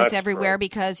encampments everywhere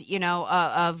because,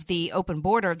 of the open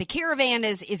border. The caravan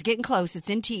is getting close. It's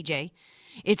in TJ.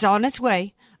 It's on its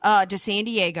way to San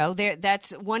Diego.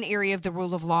 That's one area of the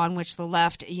rule of law in which the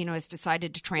left, has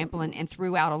decided to trample and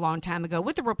threw out a long time ago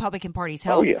with the Republican Party's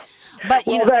help. Oh, yeah. But,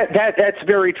 that's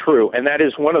very true, and that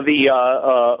is one of the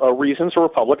reasons the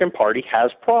Republican Party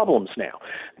has problems now.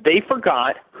 They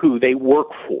forgot who they work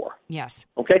for. Yes.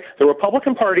 Okay? The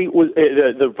Republican Party,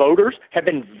 the voters have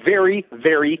been very,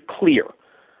 very clear.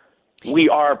 We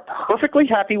are perfectly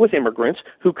happy with immigrants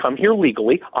who come here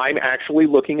legally. I'm actually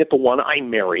looking at the one I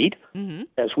married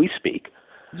as we speak.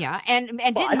 Yeah,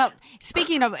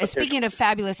 speaking of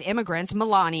fabulous immigrants,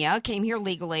 Melania came here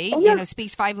legally.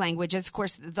 Speaks 5 languages. Of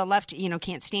course, the left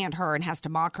can't stand her and has to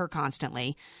mock her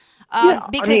constantly.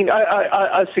 Because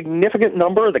a significant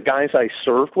number of the guys I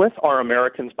served with are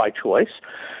Americans by choice,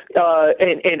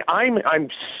 and I'm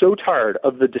so tired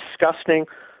of the disgusting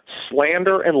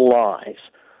slander and lies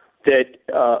that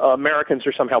Americans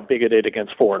are somehow bigoted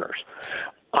against foreigners.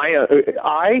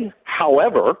 I,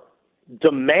 however,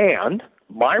 demand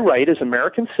my right as an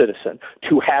American citizen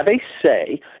to have a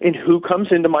say in who comes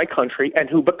into my country and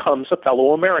who becomes a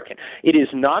fellow American. It is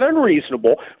not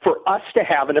unreasonable for us to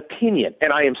have an opinion,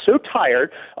 and I am so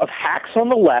tired of hacks on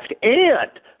the left and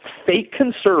fake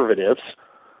conservatives,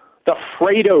 the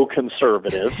Fredo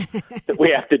conservatives that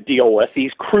we have to deal with,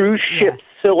 these cruise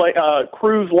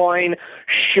cruise line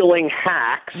shilling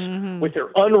hacks with their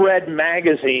unread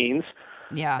magazines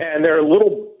and their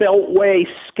little beltway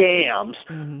scams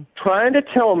trying to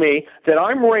tell me that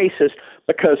I'm racist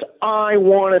because I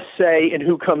want to say in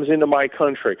who comes into my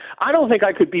country. I don't think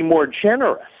I could be more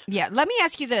generous. Yeah, let me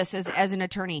ask you this as an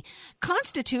attorney.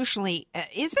 Constitutionally,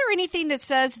 is there anything that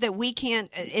says that we can't,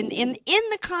 in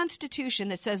the Constitution,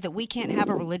 that says that we can't have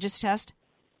a religious test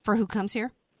for who comes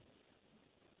here?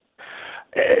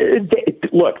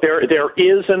 Look, there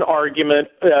is an argument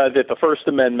that the First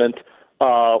Amendment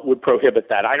would prohibit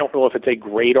that. I don't know if it's a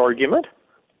great argument,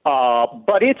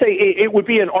 but it would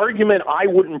be an argument I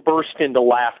wouldn't burst into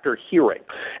laughter hearing.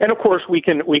 And of course, we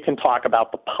can talk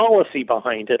about the policy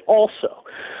behind it also.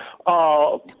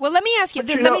 Well, let me ask you.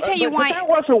 Let me tell you why.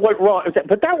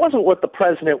 But that wasn't what the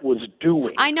president was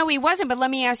doing. I know he wasn't, but let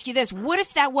me ask you this: what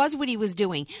if that was what he was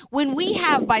doing? When we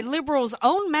have, by liberals'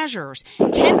 own measures,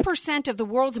 10% of the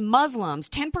world's Muslims,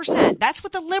 10%. That's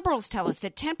what the liberals tell us,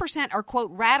 that 10% are,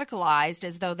 quote, radicalized,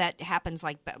 as though that happens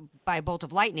like by a bolt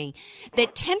of lightning.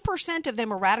 That 10% of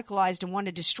them are radicalized and want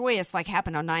to destroy us, like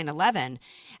happened on 9/11,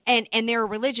 and they're a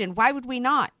religion. Why would we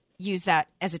not use that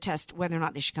as a test whether or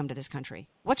not they should come to this country?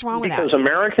 What's wrong with that? Because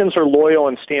Americans are loyal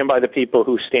and stand by the people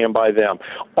who stand by them.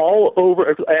 All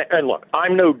over, and look,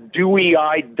 I'm no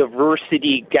dewy-eyed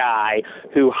diversity guy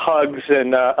who hugs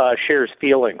and shares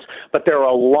feelings, but there are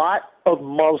a lot of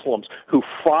Muslims who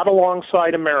fought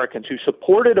alongside Americans, who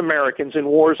supported Americans in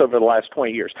wars over the last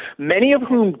 20 years, many of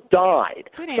whom died,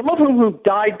 some of whom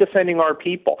died defending our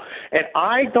people. And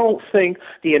I don't think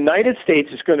the United States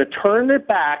is going to turn their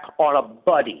back on a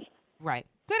buddy. Right.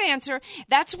 Good answer.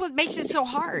 That's what makes it so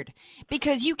hard,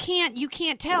 because you can't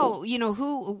tell,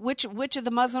 which of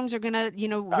the Muslims are going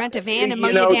to, rent a van and mow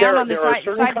you down on the sidewalks.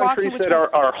 There are certain countries that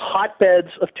are hotbeds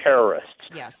of terrorists.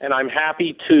 Yes. And I'm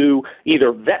happy to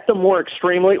either vet them more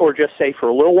extremely or just say for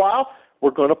a little while,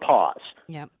 we're going to pause.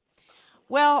 Yep.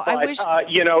 Well, but, I wish.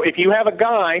 If you have a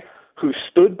guy who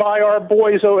stood by our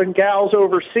boys and gals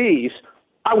overseas,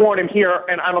 I want him here,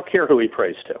 and I don't care who he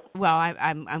prays to. Well,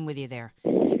 I'm with you there.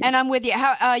 And I'm with you.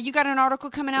 How you got an article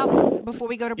coming out before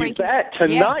we go to break?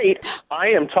 Tonight, I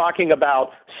am talking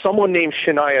about someone named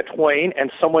Shania Twain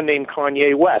and someone named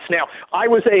Kanye West. Now, I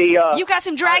was a you got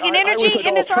some dragon energy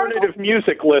in this article? alternative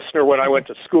music listener when I went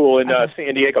to school in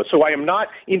San Diego, so I am not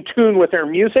in tune with their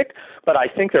music, but I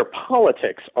think their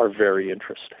politics are very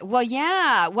interesting. Well,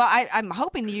 yeah. Well, I'm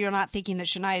hoping that you're not thinking that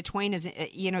Shania Twain is,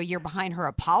 you're behind her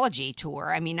apology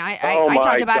tour. I mean, I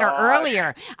talked about her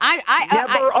earlier.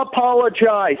 Never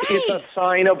apologize. Right. It's a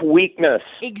sign of weakness.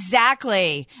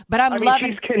 Exactly. But I mean,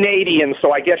 she's Canadian,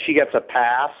 so I guess she gets a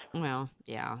pass. Well,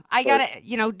 yeah. I got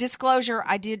to, disclosure,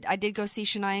 I did go see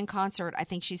Shania in concert. I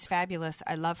think she's fabulous.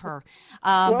 I love her.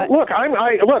 But look,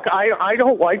 I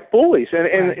don't like bullies. And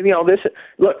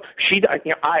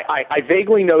I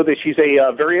vaguely know that she's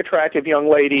a very attractive young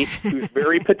lady who's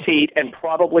very petite and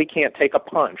probably can't take a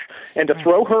punch. And to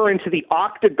throw her into the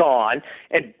octagon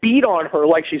and beat on her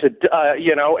like she's a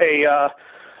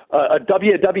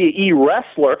WWE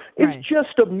wrestler is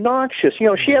just obnoxious.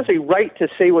 She has a right to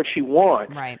say what she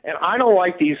wants. Right. And I don't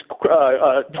like these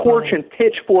torch and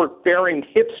pitchfork bearing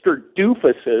hipster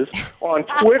doofuses on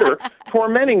Twitter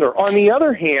tormenting her. On the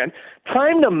other hand,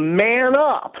 time to man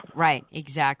up. Right,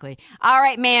 exactly. All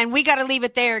right, man, we got to leave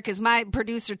it there because my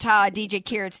producer, Todd, DJ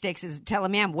Carrot Sticks, is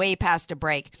telling me I'm way past a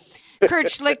break. Kurt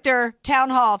Schlichter, Town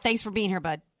Hall, thanks for being here,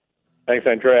 bud. Thanks,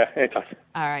 Andrea. Anytime.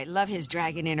 All right, love his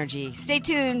dragon energy. Stay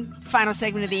tuned. Final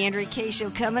segment of the Andrea Kaye Show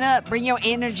coming up. Bring your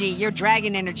energy, your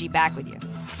dragon energy back with you.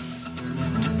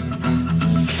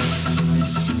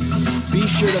 Be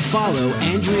sure to follow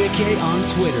Andrea Kaye on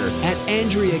Twitter at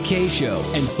Andrea Kaye Show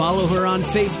and follow her on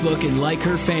Facebook and like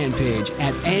her fan page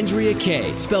at Andrea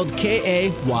Kaye, spelled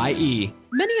Kaye.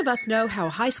 Many of us know how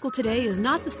high school today is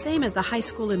not the same as the high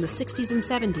school in the 60s and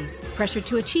 70s. Pressure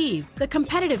to achieve, the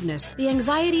competitiveness, the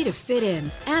anxiety to fit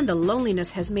in, and the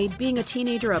loneliness has made being a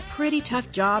teenager a pretty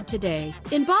tough job today.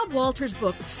 In Bob Walter's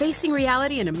book, Facing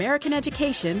Reality in American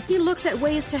Education, he looks at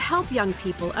ways to help young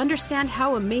people understand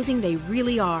how amazing they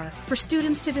really are, for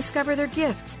students to discover their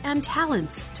gifts and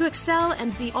talents, to excel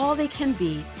and be all they can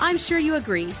be. I'm sure you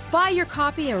agree. Buy your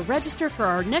copy or register for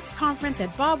our next conference at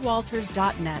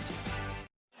bobwalters.net.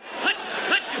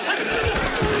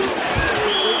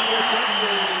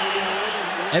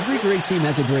 Every great team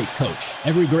has a great coach.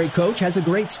 Every great coach has a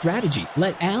great strategy.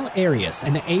 Let Al Arias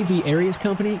and the AV Arias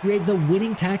Company create the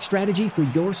winning tax strategy for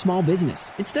your small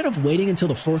business. Instead of waiting until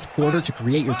the fourth quarter to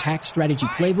create your tax strategy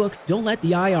playbook, don't let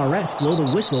the IRS blow the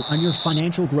whistle on your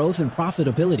financial growth and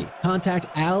profitability. Contact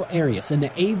Al Arias and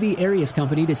the AV Arias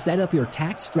Company to set up your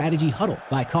tax strategy huddle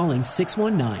by calling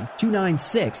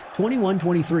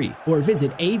 619-296-2123 or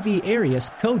visit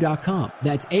avariasco.com.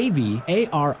 That's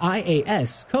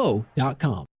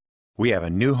avariasco.com. We have a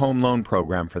new home loan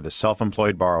program for the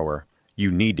self-employed borrower. You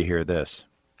need to hear this.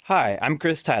 Hi, I'm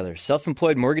Chris Tyler,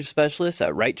 self-employed mortgage specialist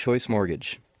at Right Choice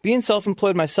Mortgage. Being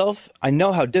self-employed myself, I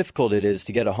know how difficult it is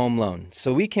to get a home loan,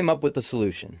 so we came up with a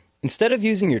solution. Instead of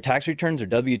using your tax returns or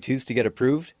W-2s to get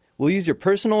approved, we'll use your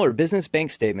personal or business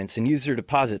bank statements and use your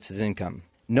deposits as income.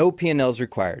 No P&Ls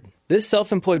required. This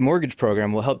self-employed mortgage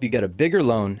program will help you get a bigger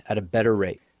loan at a better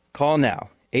rate. Call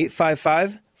now,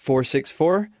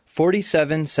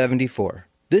 855-464-4774.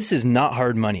 This is not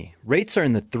hard money. Rates are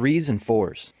in the 3s and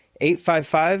 4s.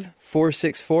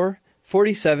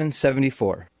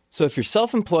 855-464-4774. So if you're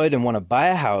self-employed and want to buy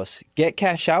a house, get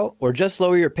cash out, or just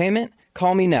lower your payment,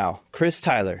 call me now, Chris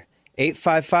Tyler,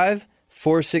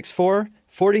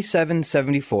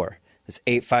 855-464-4774. That's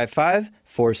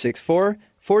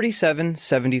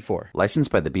 855-464-4774.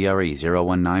 Licensed by the BRE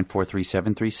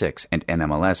 019437336 and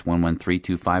NMLS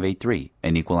 1132583,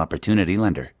 an equal opportunity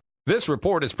lender. This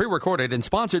report is pre-recorded and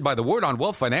sponsored by the Word on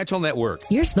Wealth Financial Network.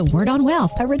 Here's the Word on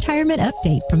Wealth, a retirement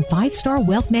update from 5-star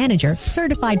wealth manager,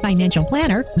 certified financial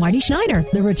planner, Marty Schneider,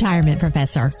 the retirement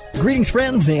professor. Greetings,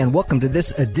 friends, and welcome to this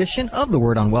edition of the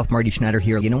Word on Wealth. Marty Schneider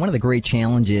here. You know, one of the great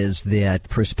challenges that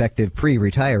prospective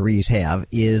pre-retirees have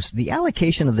is the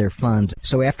allocation of their funds.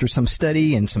 So after some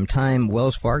study and some time,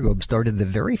 Wells Fargo started the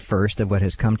very first of what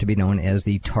has come to be known as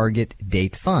the target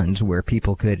date funds, where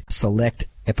people could select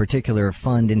a particular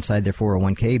fund inside their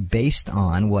 401k based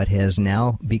on what has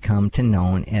now become to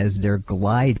known as their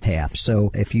glide path. So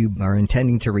if you are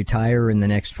intending to retire in the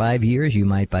next 5 years, you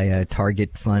might buy a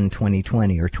Target Fund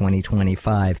 2020 or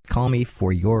 2025. Call me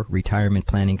for your retirement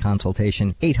planning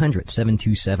consultation.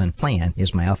 800-727-PLAN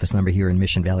is my office number here in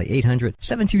Mission Valley.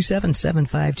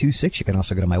 800-727-7526. You can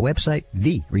also go to my website,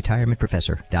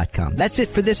 theretirementprofessor.com. That's it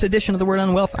for this edition of the Word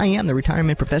on Wealth. I am the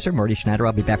Retirement Professor, Marty Schneider.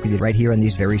 I'll be back with you right here on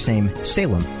these very same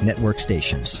Salem network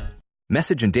stations.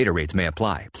 Message and data rates may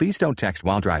apply. Please don't text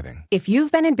while driving. If you've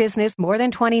been in business more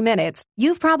than 20 minutes,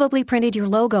 you've probably printed your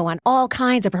logo on all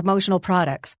kinds of promotional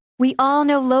products. We all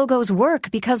know logos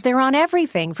work because they're on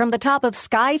everything from the top of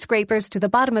skyscrapers to the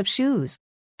bottom of shoes.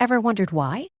 Ever wondered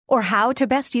why? Or how to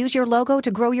best use your logo to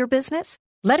grow your business?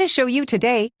 Let us show you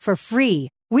today for free.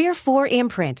 We're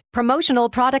 4imprint,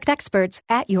 promotional product experts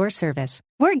at your service.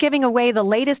 We're giving away the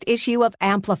latest issue of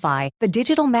Amplify, the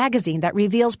digital magazine that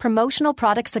reveals promotional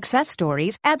product success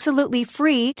stories absolutely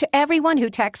free to everyone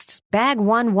who texts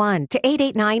BAG11 to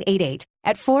 88988.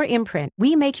 At 4imprint,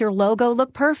 we make your logo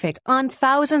look perfect on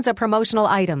thousands of promotional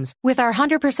items. With our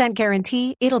 100%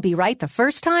 guarantee, it'll be right the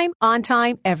first time, on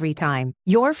time, every time.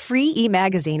 Your free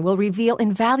e-magazine will reveal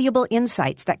invaluable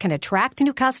insights that can attract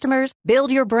new customers,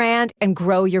 build your brand, and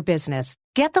grow your business.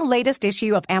 Get the latest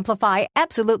issue of Amplify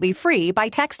absolutely free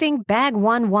by texting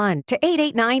BAG11 to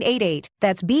 88988.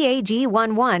 That's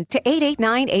BAG11 to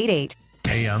 88988.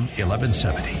 AM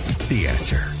 1170, The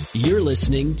Answer. You're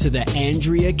listening to The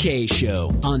Andrea Kaye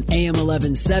Show on AM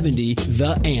 1170,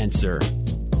 The Answer.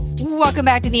 Welcome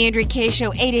back to The Andrea Kaye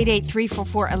Show,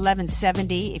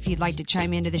 888-344-1170. If you'd like to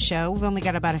chime into the show, we've only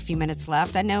got about a few minutes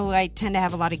left. I know I tend to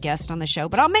have a lot of guests on the show,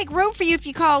 but I'll make room for you if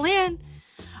you call in.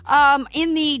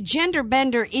 In the Gender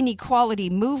Bender Inequality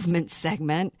Movement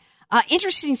segment,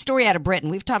 interesting story out of Britain.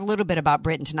 We've talked a little bit about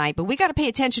Britain tonight, but we got to pay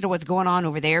attention to what's going on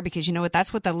over there because you know what?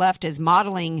 That's what the left is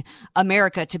modeling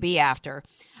America to be after.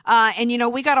 And, you know,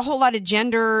 we got a whole lot of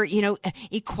gender,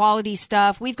 equality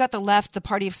stuff. We've got the left, the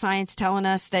party of science, telling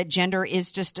us that gender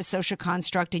is just a social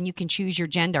construct and you can choose your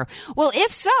gender. Well,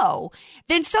 if so,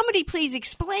 then somebody please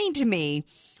explain to me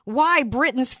why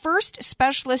Britain's first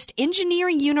specialist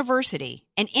engineering university,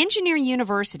 an engineering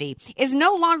university, is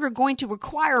no longer going to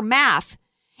require math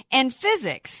and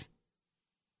physics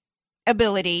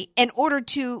ability in order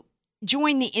to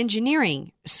join the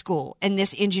engineering school and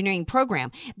this engineering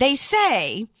program. They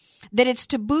say that it's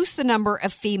to boost the number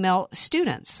of female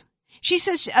students. She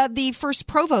says the first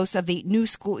provost of the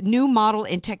new model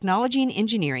in technology and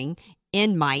engineering,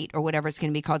 NMITE or whatever it's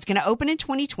going to be called, it's going to open in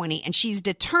 2020, and she's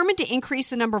determined to increase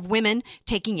the number of women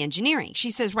taking engineering. She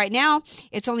says right now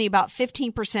it's only about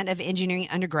 15% of engineering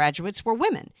undergraduates were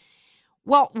women.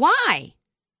 Well, why?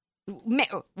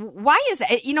 Why is that?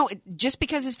 Just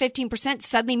because it's 15%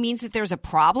 suddenly means that there's a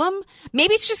problem?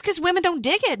 Maybe it's just because women don't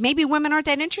dig it. Maybe women aren't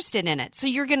that interested in it. So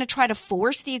you're going to try to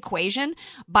force the equation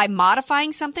by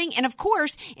modifying something. And of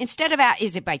course, instead of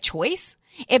is it by choice?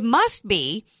 It must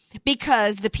be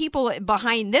because the people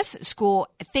behind this school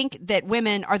think that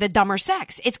women are the dumber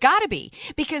sex. It's got to be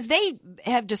because they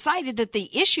have decided that the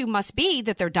issue must be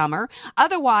that they're dumber.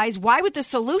 Otherwise, why would the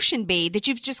solution be that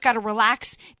you've just got to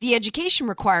relax the education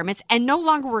requirements and no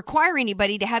longer require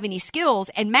anybody to have any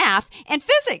skills in math and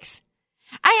physics?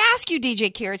 I ask you,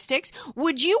 DJ Carrot Sticks,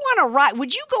 would you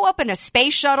go up in a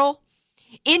space shuttle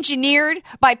engineered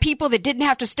by people that didn't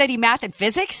have to study math and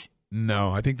physics?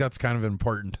 No, I think that's kind of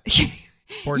important.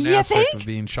 Important aspect of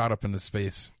being shot up into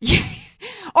space.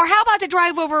 Or how about to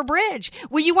drive over a bridge?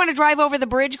 Will you want to drive over the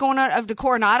bridge going out of the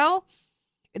Coronado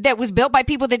that was built by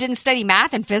people that didn't study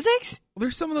math and physics? Well,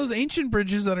 there's some of those ancient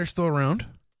bridges that are still around.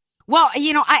 Well,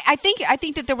 I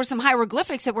think that there were some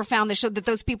hieroglyphics that were found that showed that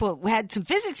those people had some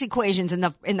physics equations in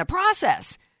the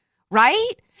process,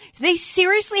 right? They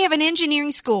seriously have an engineering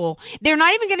school. They're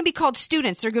not even going to be called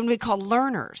students. They're going to be called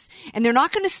learners. And they're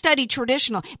not going to study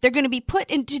traditional. They're going to be put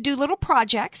in to do little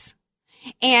projects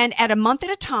and at a month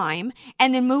at a time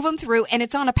and then move them through. And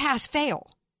it's on a pass-fail.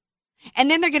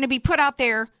 And then they're going to be put out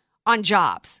there on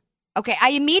jobs. Okay, I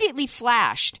immediately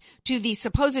flashed to the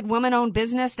supposed woman-owned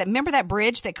business remember that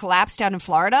bridge that collapsed down in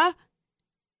Florida?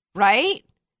 Right?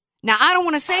 Now, I don't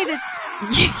want to say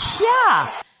that,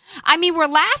 yeah. I mean, we're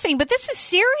laughing, but this is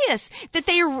serious that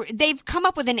they've come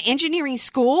up with an engineering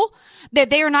school that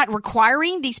they are not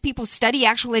requiring these people study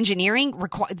actual engineering,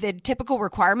 the typical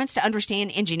requirements to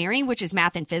understand engineering, which is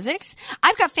math and physics.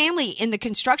 I've got family in the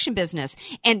construction business,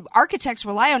 and architects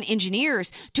rely on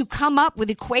engineers to come up with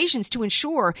equations to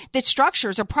ensure that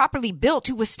structures are properly built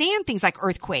to withstand things like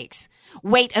earthquakes,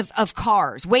 weight of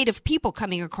cars, weight of people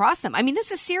coming across them. I mean,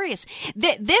 this is serious.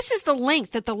 This is the lengths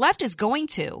that the left is going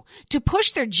to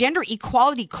push their gender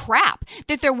equality crap,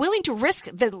 that they're willing to risk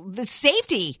the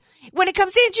safety when it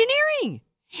comes to engineering.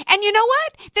 And you know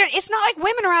what? It's not like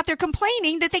women are out there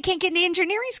complaining that they can't get into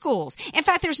engineering schools. In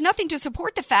fact, there's nothing to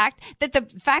support the fact that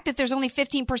there's only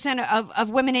 15%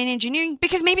 of women in engineering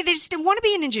because maybe they just didn't want to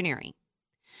be in engineering.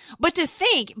 But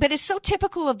it's so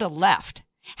typical of the left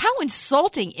How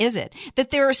insulting is it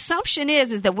that their assumption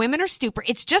is that women are stupid?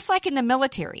 It's just like in the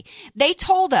military. They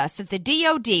told us that the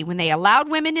DOD, when they allowed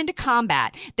women into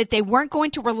combat, that they weren't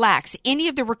going to relax any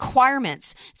of the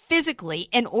requirements physically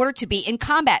in order to be in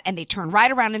combat. And they turned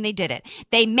right around and they did it.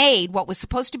 They made what was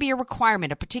supposed to be a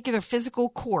requirement, a particular physical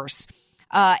course,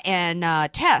 and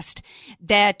test,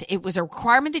 that it was a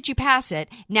requirement that you pass it.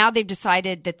 Now they've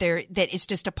decided that it's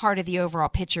just a part of the overall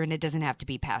picture and it doesn't have to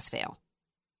be pass-fail.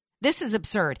 This is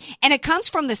absurd. And it comes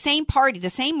from the same party, the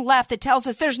same left that tells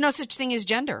us there's no such thing as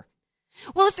gender.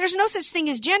 Well, if there's no such thing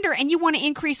as gender and you want to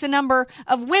increase the number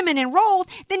of women enrolled,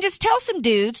 then just tell some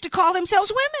dudes to call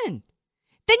themselves women.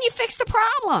 Then you fix the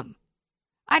problem.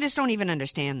 I just don't even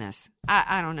understand this.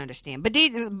 I don't understand. But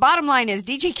the bottom line is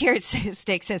DJ Carrot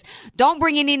Stick says, don't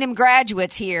bring any of them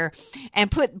graduates here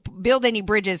and build any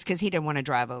bridges because he didn't want to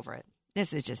drive over it.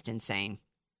 This is just insane.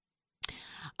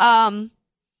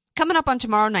 Coming up on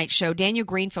tomorrow night's show, Daniel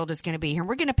Greenfield is going to be here. And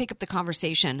we're going to pick up the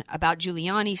conversation about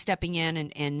Giuliani stepping in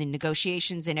and the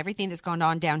negotiations and everything that's gone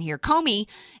on down here. Comey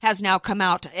has now come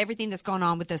out, everything that's gone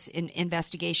on with this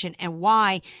investigation and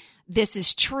why this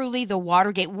is truly the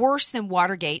Watergate, worse than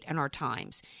Watergate in our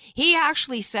times. He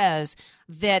actually says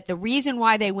that the reason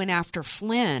why they went after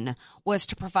Flynn was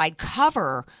to provide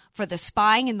cover for the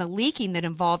spying and the leaking that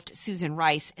involved Susan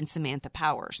Rice and Samantha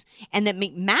Powers, and that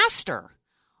McMaster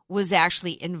was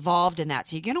actually involved in that.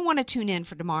 So you're going to want to tune in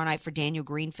for tomorrow night for Daniel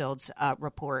Greenfield's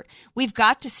report. We've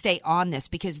got to stay on this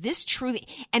because this truly,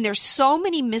 and there's so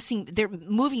many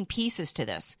moving pieces to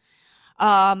this.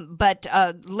 But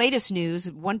latest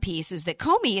news, one piece is that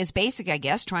Comey is basically, I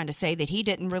guess, trying to say that he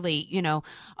didn't really,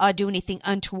 do anything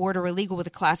untoward or illegal with the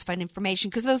classified information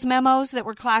because those memos that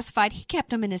were classified, he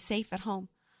kept them in his safe at home.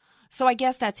 So I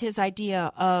guess that's his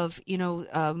idea of,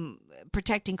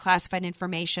 protecting classified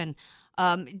information.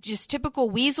 Just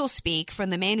typical weasel speak from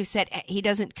the man who said he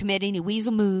doesn't commit any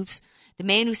weasel moves. The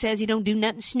man who says he don't do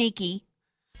nothing sneaky.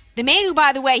 The man who,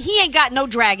 by the way, he ain't got no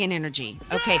dragon energy.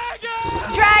 Okay.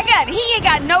 Dragon! He ain't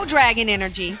got no dragon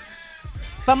energy.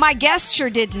 But my guest sure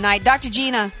did tonight. Dr.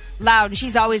 Gina Loudon,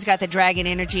 she's always got the dragon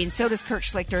energy, and so does Kurt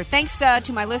Schlichter. Thanks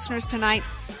to my listeners tonight.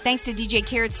 Thanks to DJ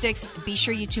Carrot Sticks. Be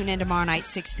sure you tune in tomorrow night,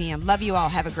 6 p.m. Love you all.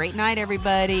 Have a great night,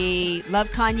 everybody. Love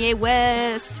Kanye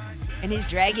West and his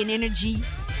dragon energy.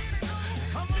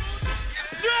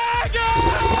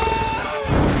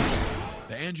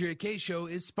 The Andrea Kaye Show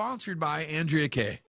is sponsored by Andrea Kaye.